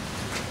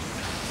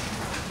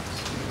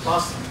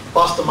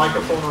 Pass the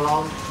microphone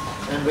around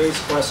and raise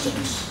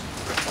questions.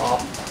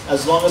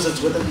 As long as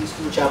it's within these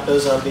 2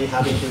 chapters, I'll be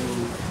happy to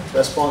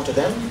respond to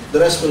them. The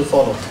rest will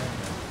follow.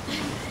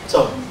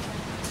 So,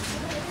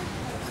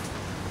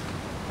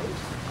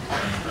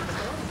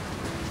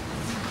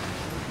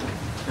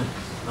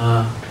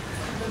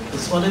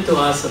 just wanted to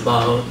ask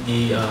about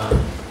the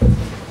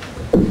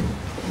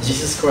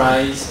Jesus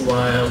Christ,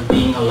 while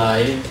being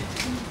alive,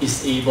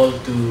 is able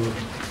to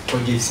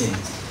forgive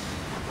sins.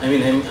 I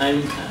mean,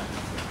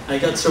 I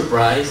got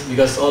surprised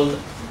because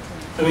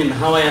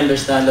how I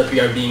understand that we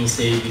are being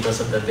saved because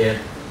of the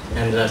death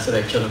and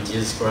resurrection of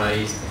Jesus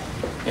Christ,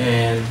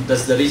 and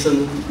that's the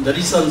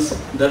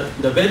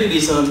very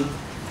reason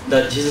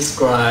that Jesus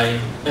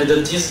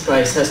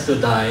Christ has to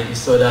die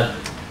is so that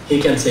He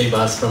can save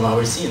us from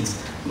our sins.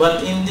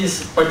 But in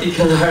this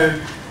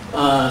particular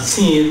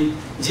scene,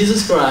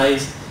 Jesus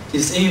Christ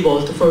is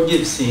able to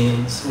forgive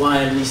sins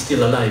while He's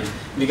still alive.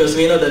 Because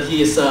we know that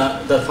He is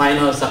the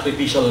final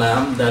sacrificial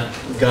lamb that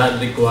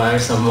God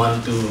requires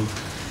someone to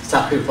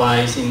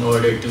sacrifice in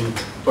order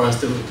for us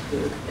to...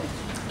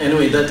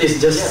 Anyway, that is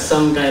just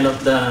some kind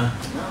of the...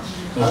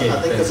 Okay,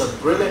 I think it's a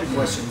brilliant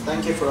question.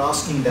 Thank you for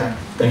asking that.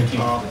 Thank you.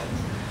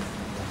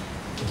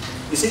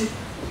 You see,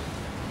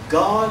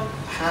 God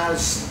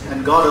has,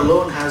 and God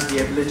alone has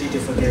the ability to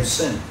forgive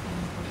sin.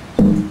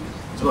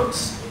 It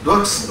works.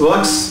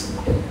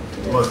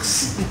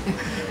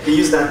 We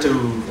use that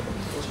to...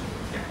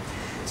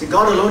 See,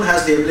 God alone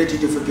has the ability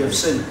to forgive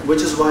sin,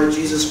 which is why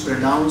Jesus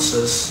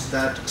pronounces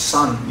that,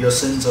 "Son, your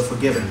sins are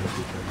forgiven."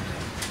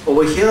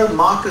 Over here,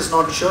 Mark is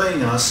not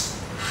showing us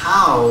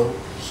how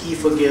He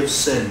forgives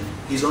sin.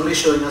 He's only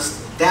showing us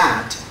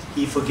that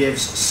He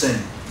forgives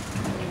sin.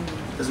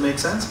 Does it make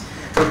sense?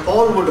 But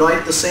Paul would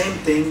write the same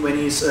thing when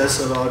he says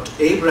about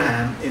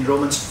Abraham in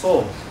Romans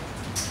 4.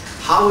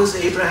 How is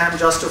Abraham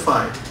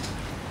justified?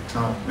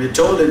 Now, we're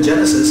told in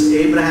Genesis,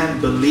 Abraham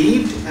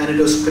believed and it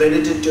was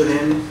credited to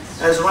him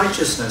as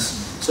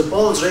righteousness. So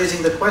Paul's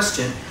raising the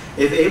question,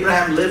 if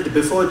Abraham lived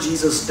before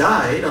Jesus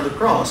died on the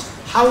cross,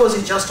 how was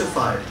he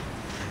justified?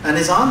 And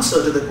his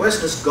answer to the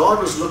question is, God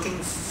was looking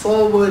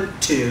forward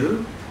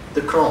to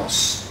the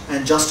cross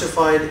and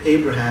justified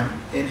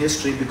Abraham in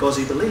history because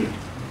he believed.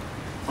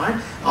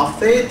 Right? Our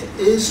faith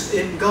is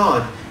in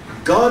God.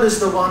 God is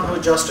the one who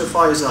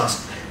justifies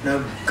us.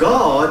 Now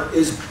God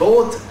is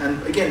both,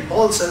 and again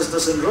Paul says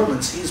this in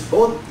Romans, He's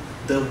both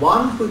the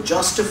one who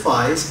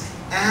justifies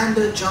and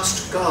a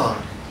just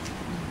God.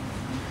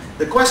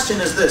 The question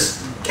is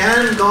this: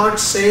 can God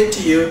say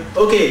to you,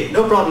 okay,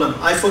 no problem,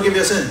 I forgive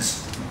your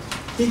sins?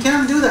 He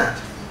can do that.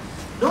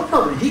 No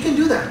problem, He can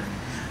do that.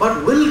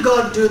 But will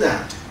God do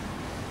that?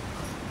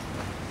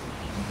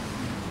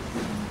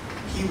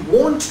 He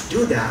won't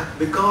do that,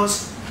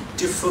 because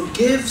to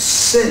forgive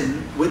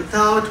sin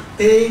without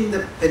paying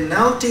the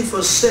penalty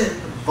for sin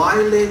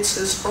violates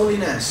His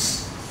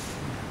holiness.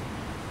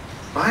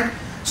 Right?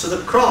 So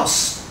the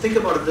cross, think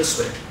about it this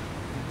way.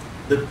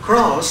 The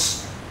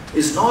cross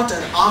is not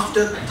an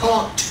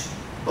afterthought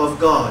of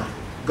God.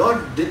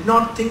 God did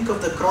not think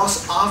of the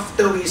cross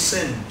after we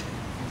sinned.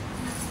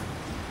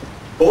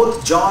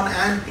 Both John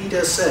and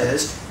Peter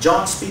says,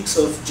 John speaks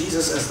of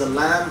Jesus as the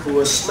Lamb who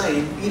was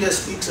slain. Peter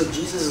speaks of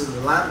Jesus as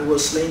the Lamb who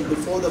was slain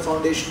before the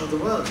foundation of the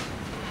world.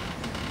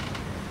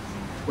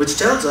 Which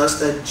tells us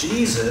that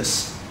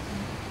Jesus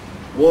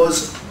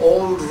was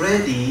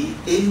already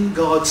in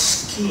God's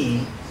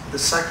scheme the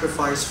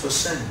sacrifice for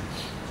sin.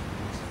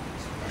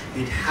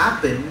 It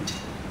happened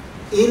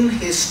in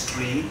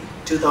history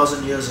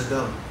 2,000 years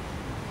ago.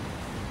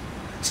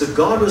 So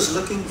God was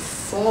looking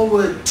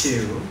forward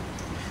to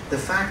the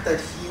fact that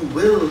He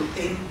will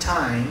in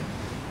time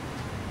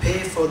pay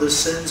for the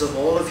sins of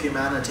all of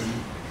humanity,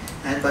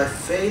 and by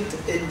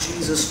faith in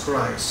Jesus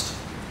Christ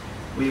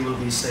we will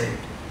be saved.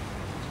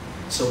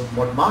 So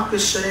what Mark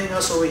is showing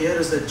us over here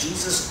is that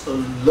Jesus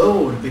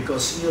alone,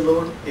 because He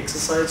alone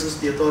exercises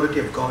the authority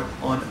of God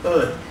on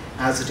earth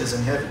as it is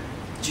in heaven.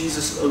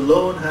 Jesus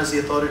alone has the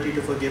authority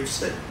to forgive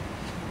sin,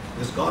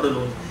 because God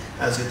alone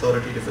has the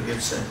authority to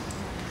forgive sin.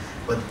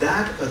 But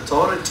that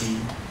authority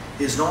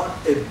is not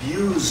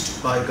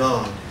abused by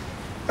God,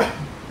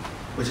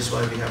 which is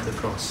why we have the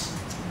cross.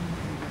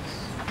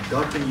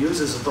 God can use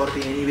His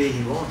authority any way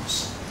He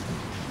wants.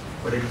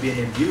 but it will be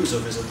an abuse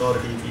of his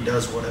authority if he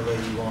does whatever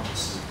he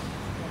wants.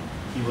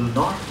 He will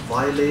not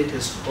violate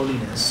his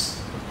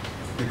holiness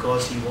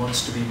because he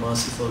wants to be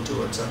merciful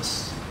towards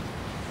us.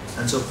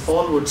 And so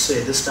Paul would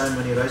say, this time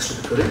when he writes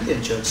to the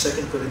Corinthian church,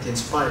 2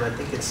 Corinthians 5, I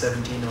think it's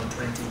 17 or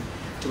 20,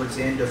 towards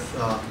the end of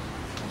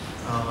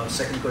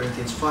 2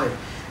 Corinthians 5,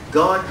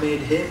 God made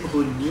him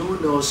who knew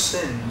no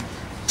sin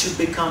to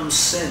become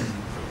sin,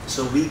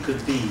 so we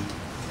could be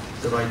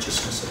the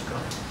righteousness of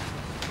God.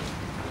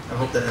 I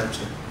hope that helps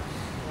you.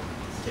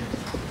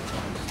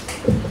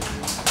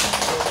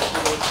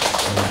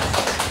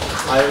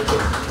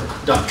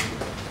 Done.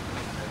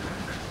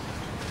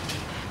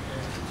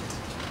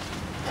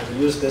 I will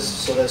use this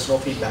so there's no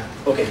feedback.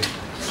 Okay.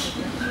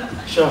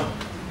 Sure.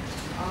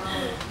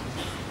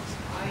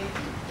 I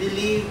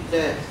believe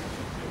that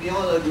we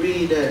all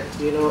agree that,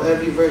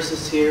 every verse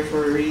is here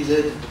for a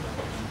reason.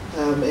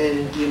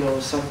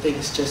 And, some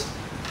things just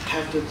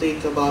have to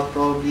think about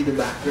probably the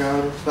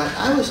background. But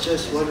I was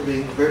just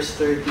wondering, verse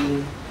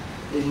 13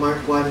 in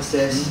Mark 1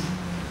 says,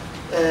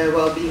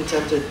 while being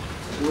tempted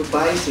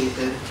by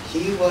Satan,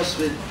 he was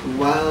with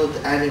wild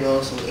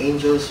animals and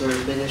angels were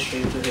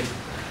ministering to him.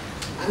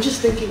 I'm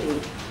just thinking,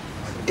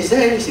 is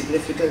there any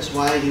significance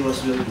why he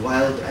was with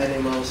wild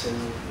animals and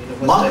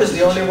Mark is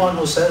the only one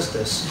who says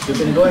this. You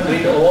can go and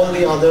read all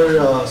the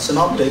other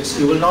synoptics,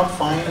 you will not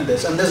find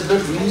this. And there's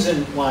good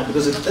reason why.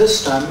 Because at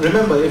this time,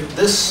 remember, if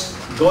this,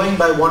 going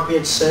by what we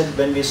had said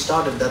when we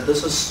started, that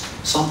this is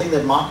something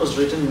that Mark was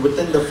written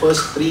within the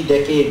first 3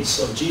 decades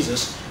of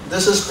Jesus,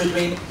 this is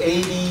between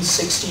AD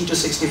 60 to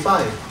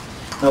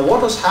 65. Now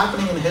what was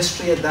happening in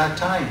history at that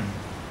time?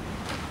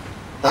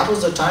 That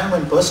was the time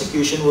when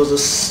persecution was the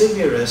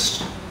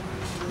severest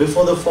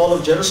before the fall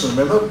of Jerusalem.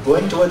 Remember,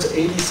 going towards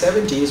AD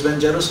 70 is when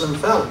Jerusalem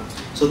fell.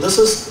 So this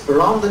is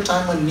around the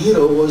time when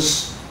Nero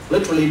was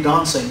literally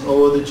dancing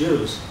over the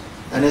Jews,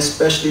 and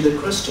especially the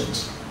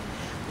Christians.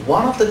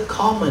 One of the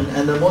common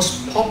and the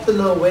most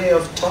popular way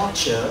of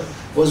torture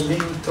was being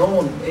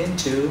thrown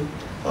into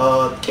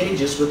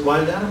cages with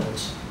wild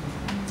animals.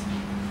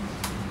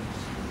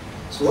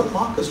 So what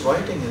Mark is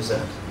writing is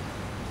that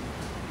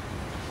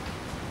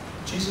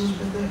Jesus has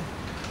been there.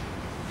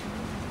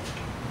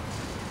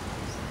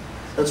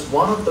 That's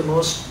one of the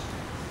most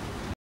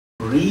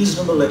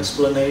reasonable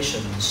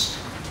explanations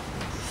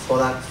for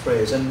that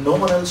phrase, and no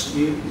one else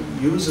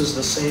uses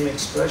the same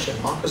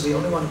expression. Mark is the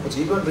only one who puts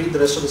it. You go and read the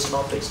rest of the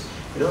synoptics,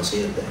 you don't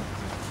see it there.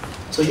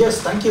 So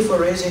yes, thank you for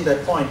raising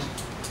that point.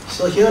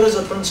 So here is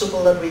a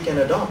principle that we can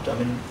adopt. I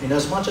mean, in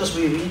as much as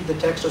we read the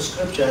text of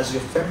scripture, as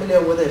you're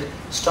familiar with it,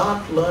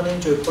 start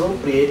learning to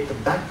appropriate the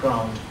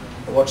background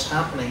of what's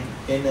happening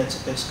in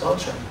its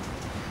culture.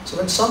 So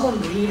when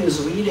someone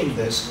is reading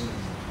this,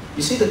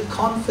 you see the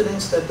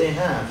confidence that they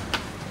have.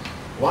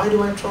 Why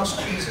do I trust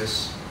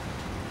Jesus?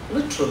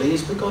 Literally,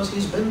 it's because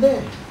he's been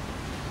there.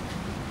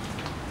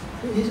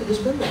 He's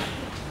been there.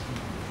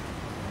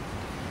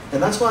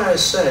 And that's why I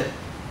said,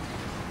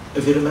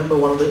 if you remember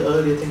one of the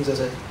earlier things I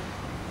said,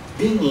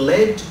 being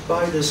led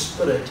by the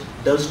Spirit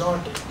does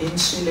not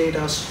insulate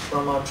us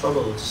from our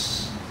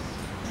troubles.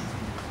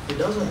 It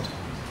doesn't.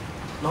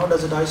 Nor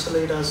does it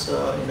isolate us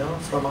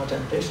from our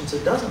temptations.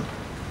 It doesn't.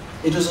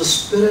 It is the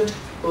Spirit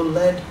who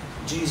led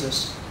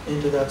Jesus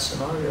into that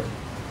scenario.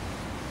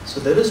 So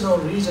there is no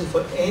reason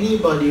for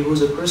anybody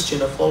who's a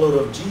Christian, a follower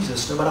of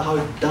Jesus, no matter how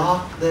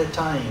dark their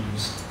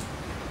times.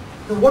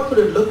 Now, what would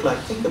it look like?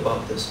 Think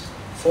about this.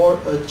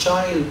 For a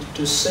child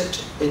to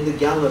sit in the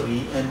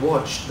gallery and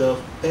watch the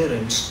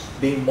parents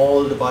being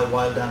mauled by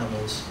wild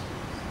animals.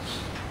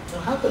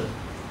 It'll happen.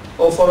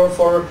 Or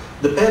for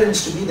the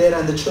parents to be there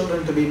and the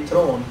children to be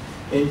thrown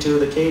into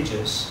the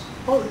cages.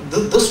 Oh,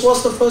 this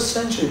was the first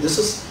century. This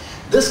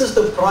is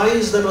the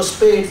price that was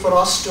paid for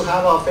us to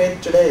have our faith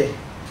today.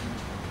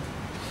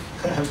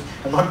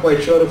 I'm not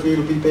quite sure if we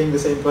will be paying the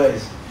same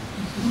price.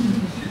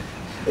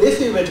 If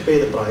we were to pay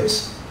the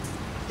price,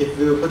 if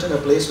we were put in a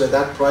place where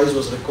that price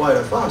was required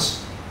of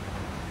us,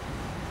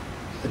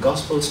 the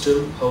gospel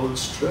still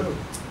holds true.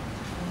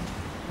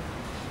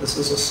 This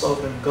is a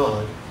sovereign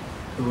God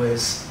who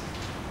has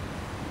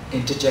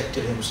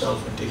interjected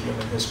himself into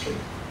human history.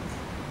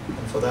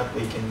 And for that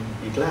we can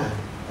be glad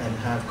and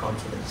have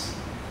confidence.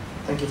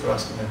 Thank you for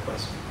asking that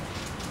question.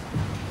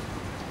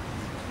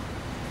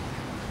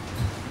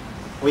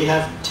 We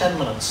have 10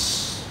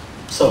 minutes.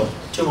 So,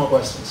 2 more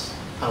questions,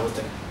 I would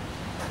think.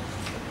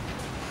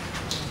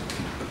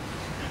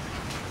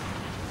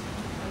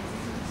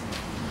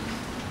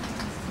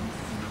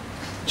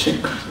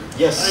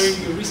 Yes.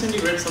 I recently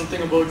read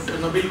something about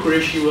Nabil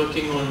Qureshi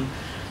working on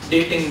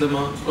dating the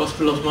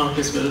Gospel of Mark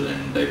as well,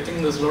 and I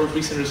think there's a lot of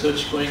recent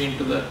research going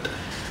into that.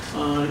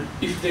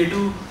 If they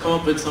do come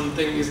up with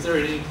something, is there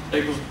any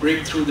type of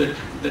breakthrough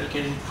that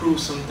can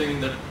prove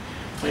something that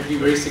might be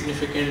very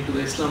significant to the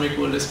Islamic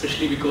world,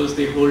 especially because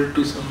they hold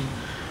to some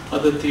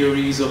other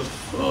theories of,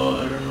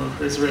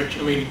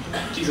 resurrection? I mean,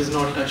 Jesus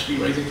not actually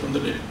rising from the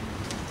dead.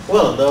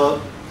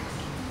 Well,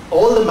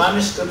 all the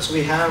manuscripts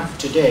we have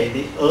today,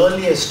 the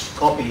earliest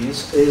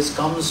copies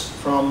comes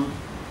from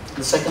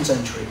the 2nd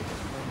century,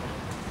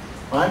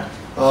 right?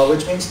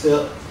 which means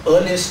the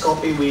earliest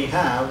copy we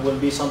have will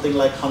be something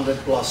like 100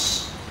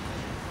 plus.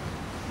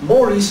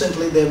 More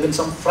recently, there have been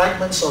some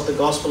fragments of the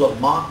Gospel of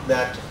Mark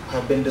that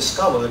have been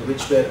discovered,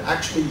 which were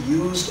actually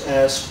used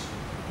as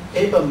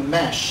paper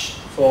mesh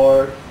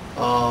for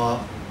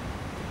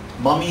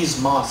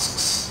mummies'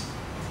 masks.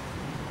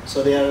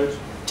 So they are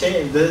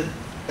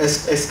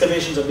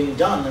excavations are being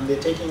done, and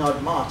they're taking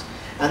out masks,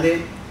 and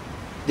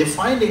they're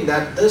finding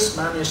that this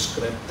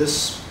manuscript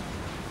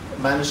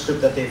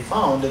that they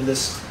found in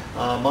this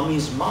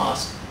mummy's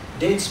mask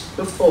dates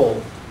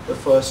before the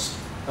first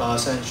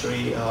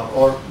century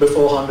or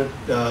before 100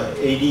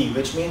 AD,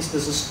 which means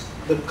this is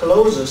the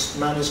closest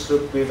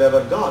manuscript we've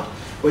ever got,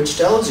 which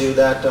tells you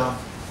that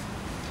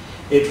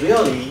it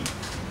really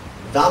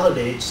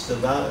validates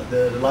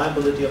the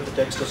reliability of the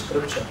text of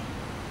Scripture.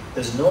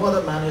 There's no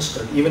other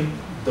manuscript, even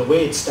the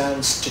way it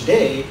stands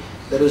today,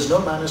 there is no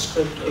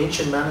manuscript,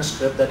 ancient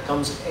manuscript, that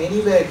comes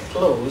anywhere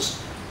close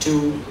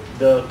to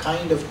the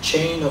kind of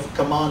chain of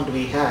command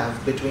we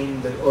have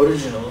between the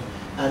original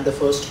and the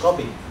first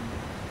copy.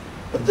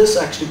 But this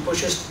actually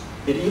pushes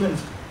it even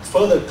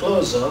further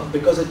closer,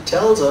 because it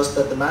tells us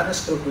that the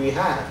manuscript we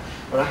have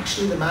are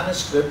actually the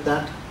manuscript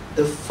that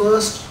the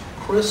first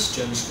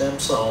Christians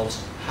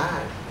themselves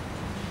had.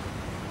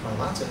 Well,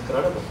 that's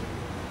incredible.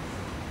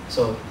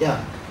 So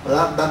yeah,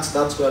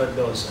 that's where it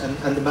goes.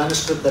 And the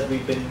manuscript that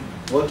we've been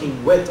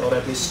working with, or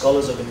at least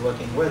scholars have been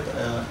working with,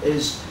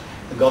 is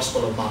the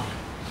Gospel of Mark.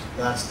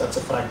 That's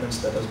the fragments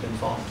that has been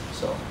found.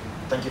 So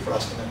thank you for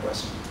asking that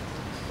question.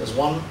 There's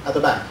one at the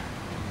back.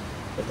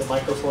 If the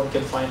microphone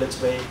can find its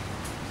way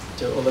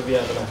to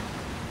Olivia at the back.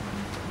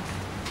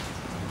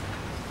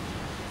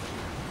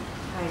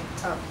 Hi.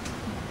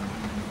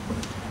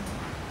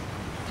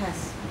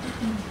 Test.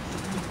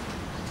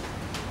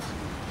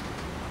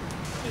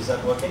 Is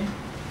that working?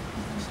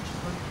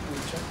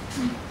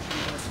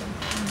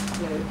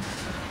 Hello.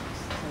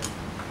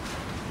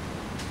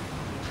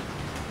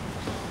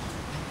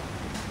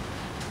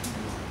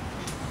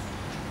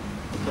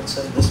 You can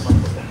send this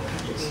microphone.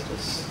 Just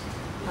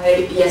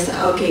Yes,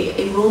 okay.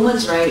 In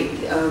Romans, right,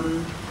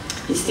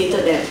 it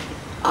stated that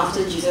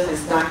after Jesus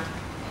has died.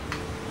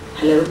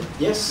 Hello?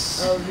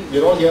 yes,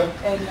 you're all here.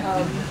 And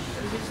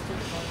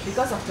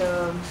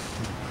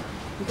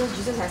because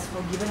Jesus has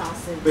forgiven our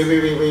sins.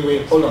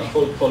 Wait. Hold on.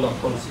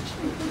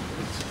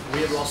 We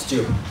have lost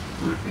you.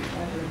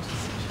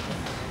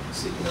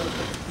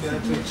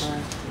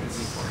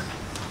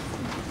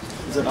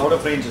 Is it out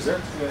of range, is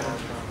it?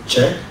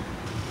 Check.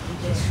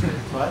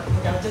 What?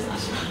 Okay, I'll just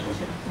ask you.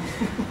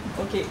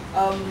 Okay.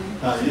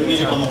 You need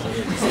to come up.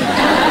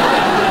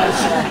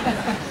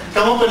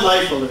 Come up in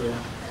life, Olivia.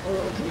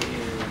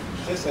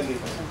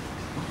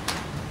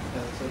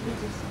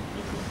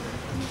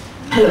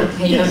 Hello, can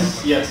you hear me?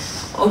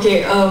 Yes.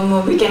 Okay,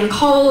 we can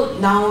call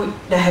now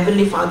the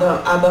Heavenly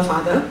Father Abba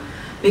Father,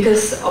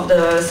 because of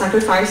the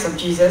sacrifice of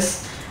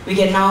Jesus. We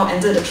can now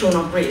enter the throne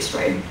of grace,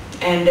 right?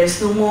 And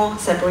there's no more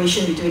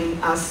separation between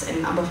us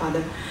and Abba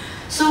Father.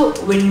 So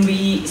when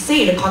we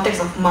say in the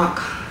context of Mark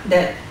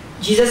that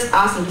Jesus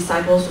asked the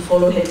disciples to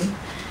follow him,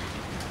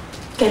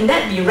 can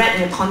that be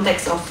read in the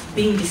context of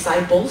being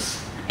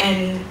disciples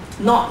and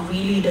not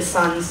really the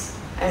sons,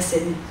 as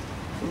in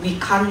we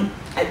can't,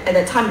 at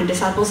that time the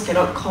disciples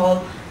cannot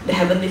call the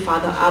Heavenly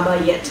Father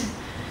Abba yet.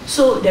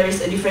 So there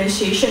is a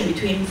differentiation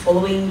between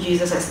following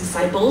Jesus as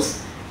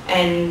disciples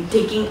and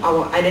taking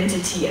our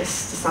identity as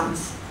the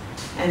sons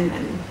and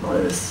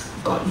daughters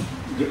of God.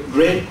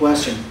 Great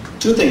question.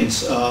 Two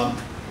things.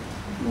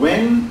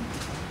 When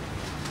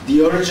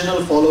the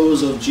original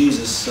followers of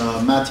Jesus,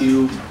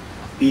 Matthew,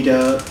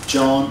 Peter,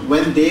 John,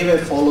 when they were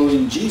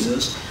following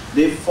Jesus,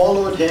 they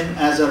followed him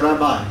as a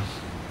rabbi.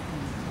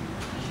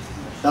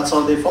 That's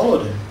how they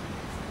followed him.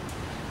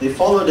 They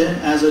followed him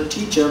as a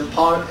teacher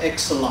par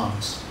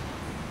excellence.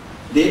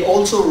 They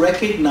also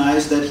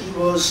recognized that he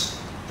was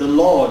the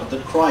Lord, the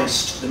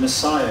Christ, the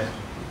Messiah.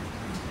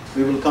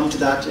 We will come to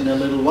that in a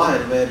little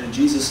while, where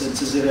Jesus in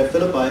Caesarea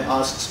Philippi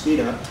asks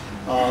Peter,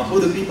 who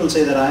do people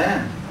say that I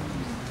am?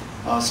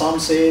 Some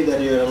say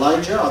that you're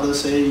Elijah,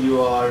 others say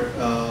you are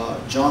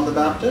John the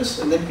Baptist.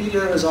 And then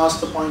Peter is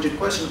asked the pointed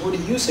question, who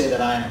do you say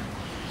that I am?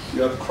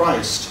 You are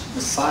Christ,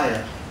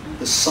 Messiah,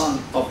 the Son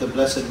of the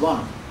Blessed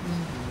One.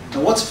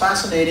 Now what's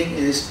fascinating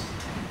is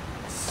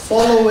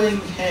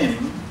following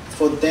him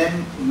for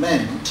them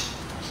meant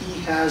he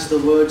has the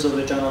words of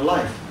eternal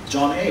life.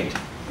 John 8,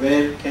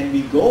 where can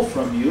we go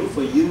from you,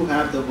 for you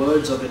have the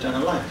words of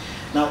eternal life.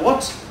 Now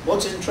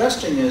what's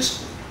interesting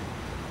is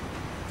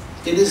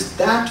it is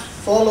that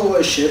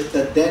followership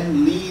that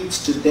then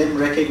leads to them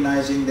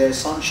recognizing their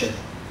sonship.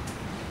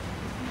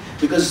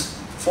 Because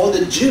for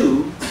the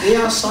Jew, they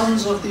are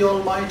sons of the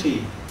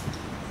Almighty.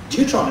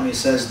 Deuteronomy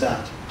says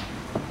that.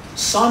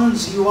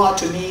 Sons you are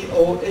to me,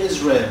 O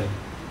Israel.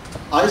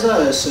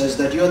 Isaiah says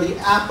that you are the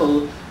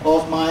apple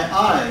of my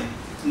eye.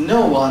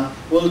 No one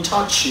will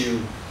touch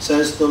you,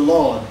 says the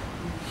Lord.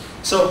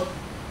 So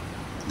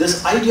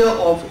this idea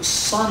of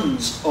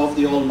sons of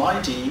the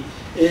Almighty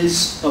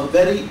is a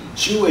very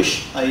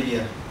Jewish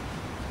idea.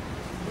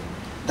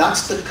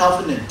 That's the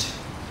covenant.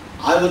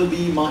 I will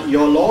be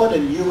your Lord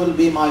and you will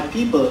be my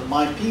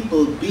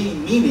people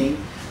being meaning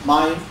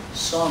my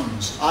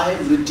sons. I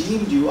have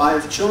redeemed you, I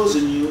have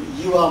chosen you,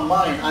 you are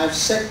mine, I have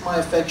set my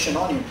affection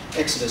on you.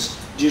 Exodus,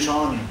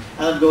 Deuteronomy,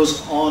 and it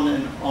goes on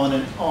and on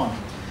and on.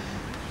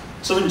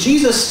 So when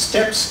Jesus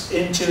steps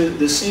into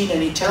the scene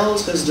and he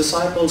tells his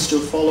disciples to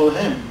follow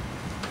him,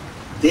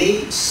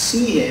 they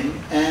see him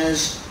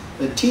as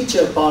the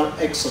teacher par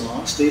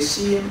excellence. They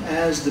see him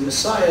as the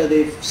Messiah.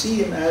 They see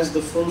him as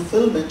the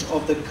fulfillment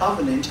of the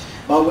covenant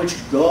by which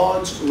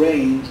God's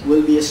reign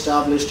will be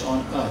established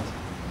on earth.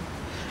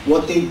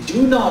 What they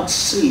do not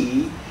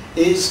see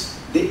is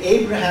the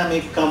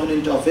Abrahamic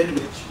covenant of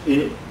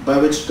it, by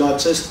which God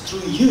says,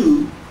 through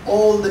you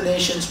all the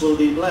nations will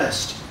be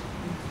blessed.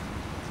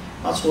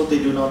 That's what they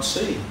do not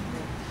see,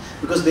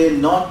 because they're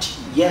not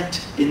yet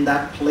in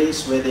that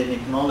place where they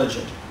acknowledge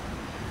it.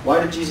 Why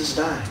did Jesus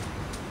die?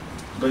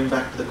 Going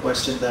back to the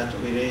question that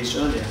we raised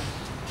earlier.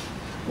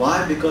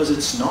 Why? Because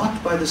it's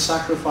not by the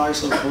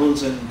sacrifice of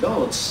bulls and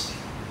goats.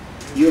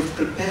 You have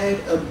prepared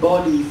a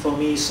body for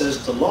me,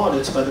 says the Lord.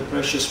 It's by the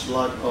precious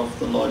blood of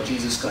the Lord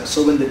Jesus Christ.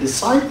 So when the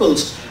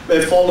disciples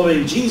were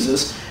following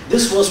Jesus,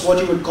 this was what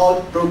you would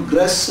call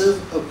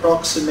progressive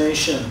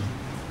approximation.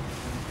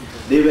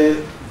 They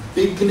were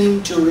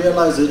beginning to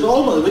realize it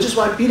almost, which is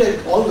why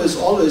Peter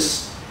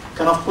always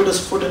kind of put his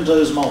foot into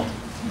his mouth.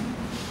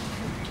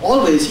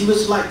 Always, he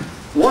was like,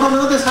 what on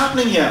earth is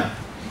happening here?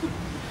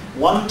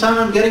 One time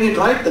I'm getting it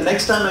right, the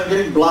next time I'm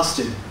getting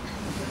blasted.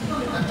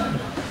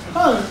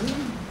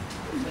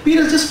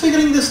 Peter's just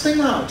figuring this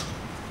thing out.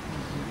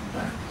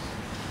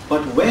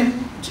 But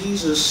when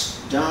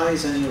Jesus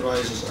dies and he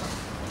rises up,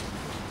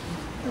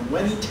 and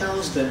when he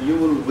tells them, you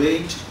will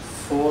wait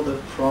for the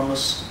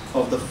promise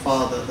of the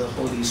Father, the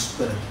Holy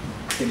Spirit,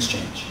 things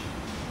change.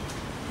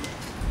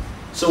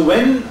 So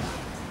when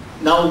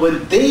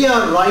they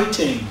are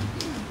writing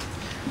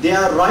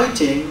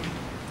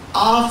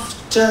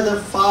after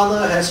the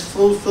Father has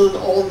fulfilled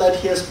all that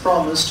he has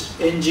promised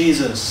in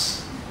Jesus.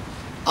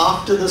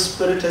 After the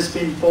Spirit has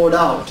been poured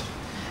out.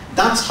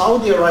 That's how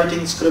they are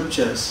writing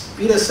scriptures.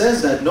 Peter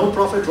says that no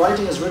prophet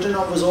writing is written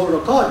of his own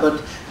record,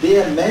 but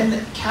they are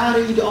men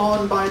carried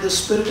on by the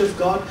Spirit of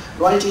God,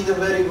 writing the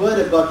very word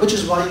of God, which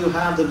is why you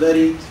have the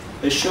very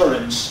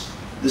assurance,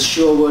 the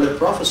sure word of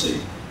prophecy.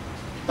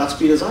 That's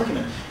Peter's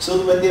argument.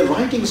 So when they are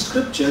writing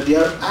scripture, they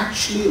are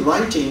actually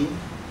writing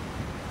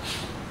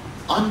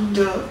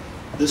under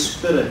the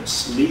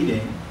Spirit's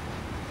leading,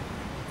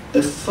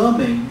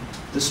 affirming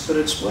the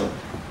Spirit's work.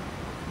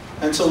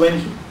 And so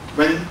when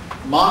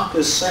Mark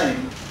is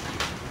saying,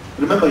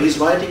 remember he's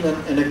writing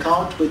an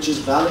account which is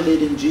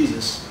validating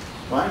Jesus,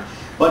 right?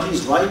 But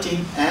he's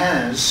writing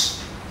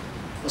as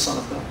the Son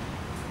of God.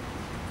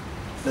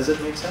 Does it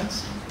make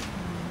sense?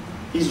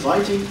 He's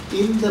writing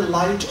in the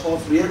light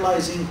of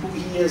realizing who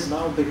he has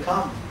now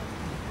become.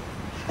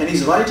 And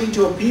he's writing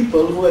to a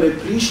people who are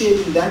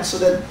appreciating that so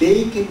that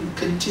they can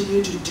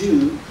continue to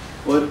do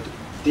what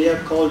they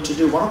are called to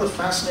do. One of the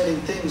fascinating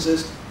things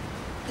is,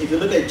 if you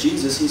look at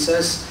Jesus, he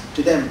says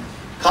to them,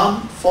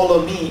 come,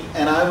 follow me,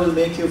 and I will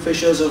make you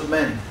fishers of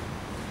men.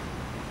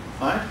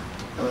 Right?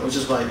 Which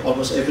is why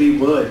almost every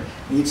word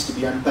needs to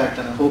be unpacked,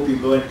 and I hope you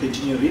go and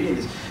continue reading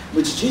this.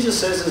 Which Jesus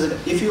says is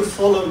that if you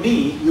follow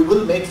me, you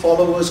will make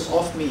followers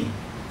of me.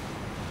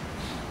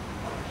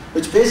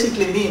 Which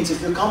basically means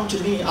if you come to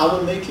me, I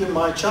will make you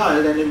my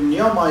child, and when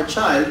you're my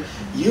child,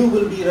 you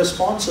will be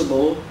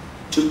responsible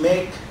to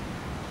make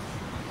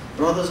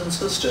brothers and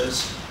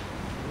sisters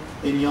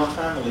in your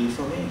family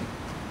for me.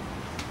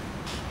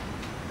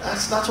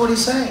 That's what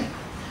he's saying.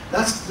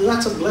 That's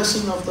a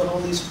blessing of the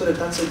Holy Spirit.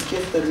 That's a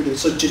gift that we do.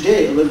 So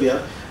today,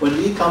 Olivia, when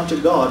we come to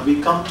God,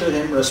 we come to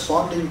him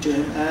responding to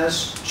him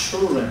as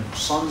children,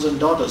 sons and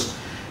daughters,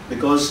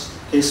 because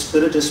his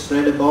Spirit is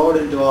spread abroad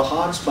into our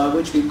hearts, by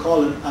which we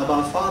call him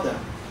Abba Father.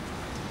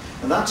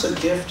 And that's a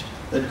gift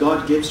that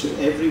God gives to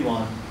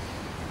everyone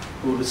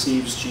who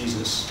receives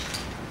Jesus,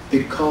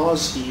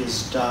 because he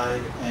has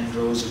died and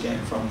rose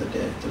again from the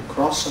dead. The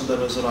cross and the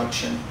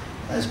resurrection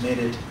has made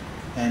it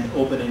an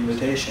open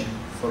invitation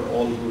for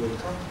all who will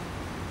come.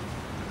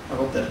 I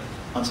hope that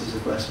answers the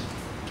question.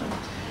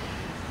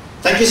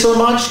 Thank you so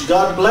much.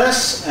 God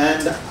bless,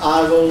 and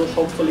I will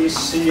hopefully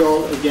see you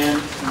all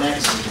again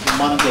next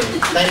Monday.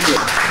 Thank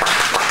you.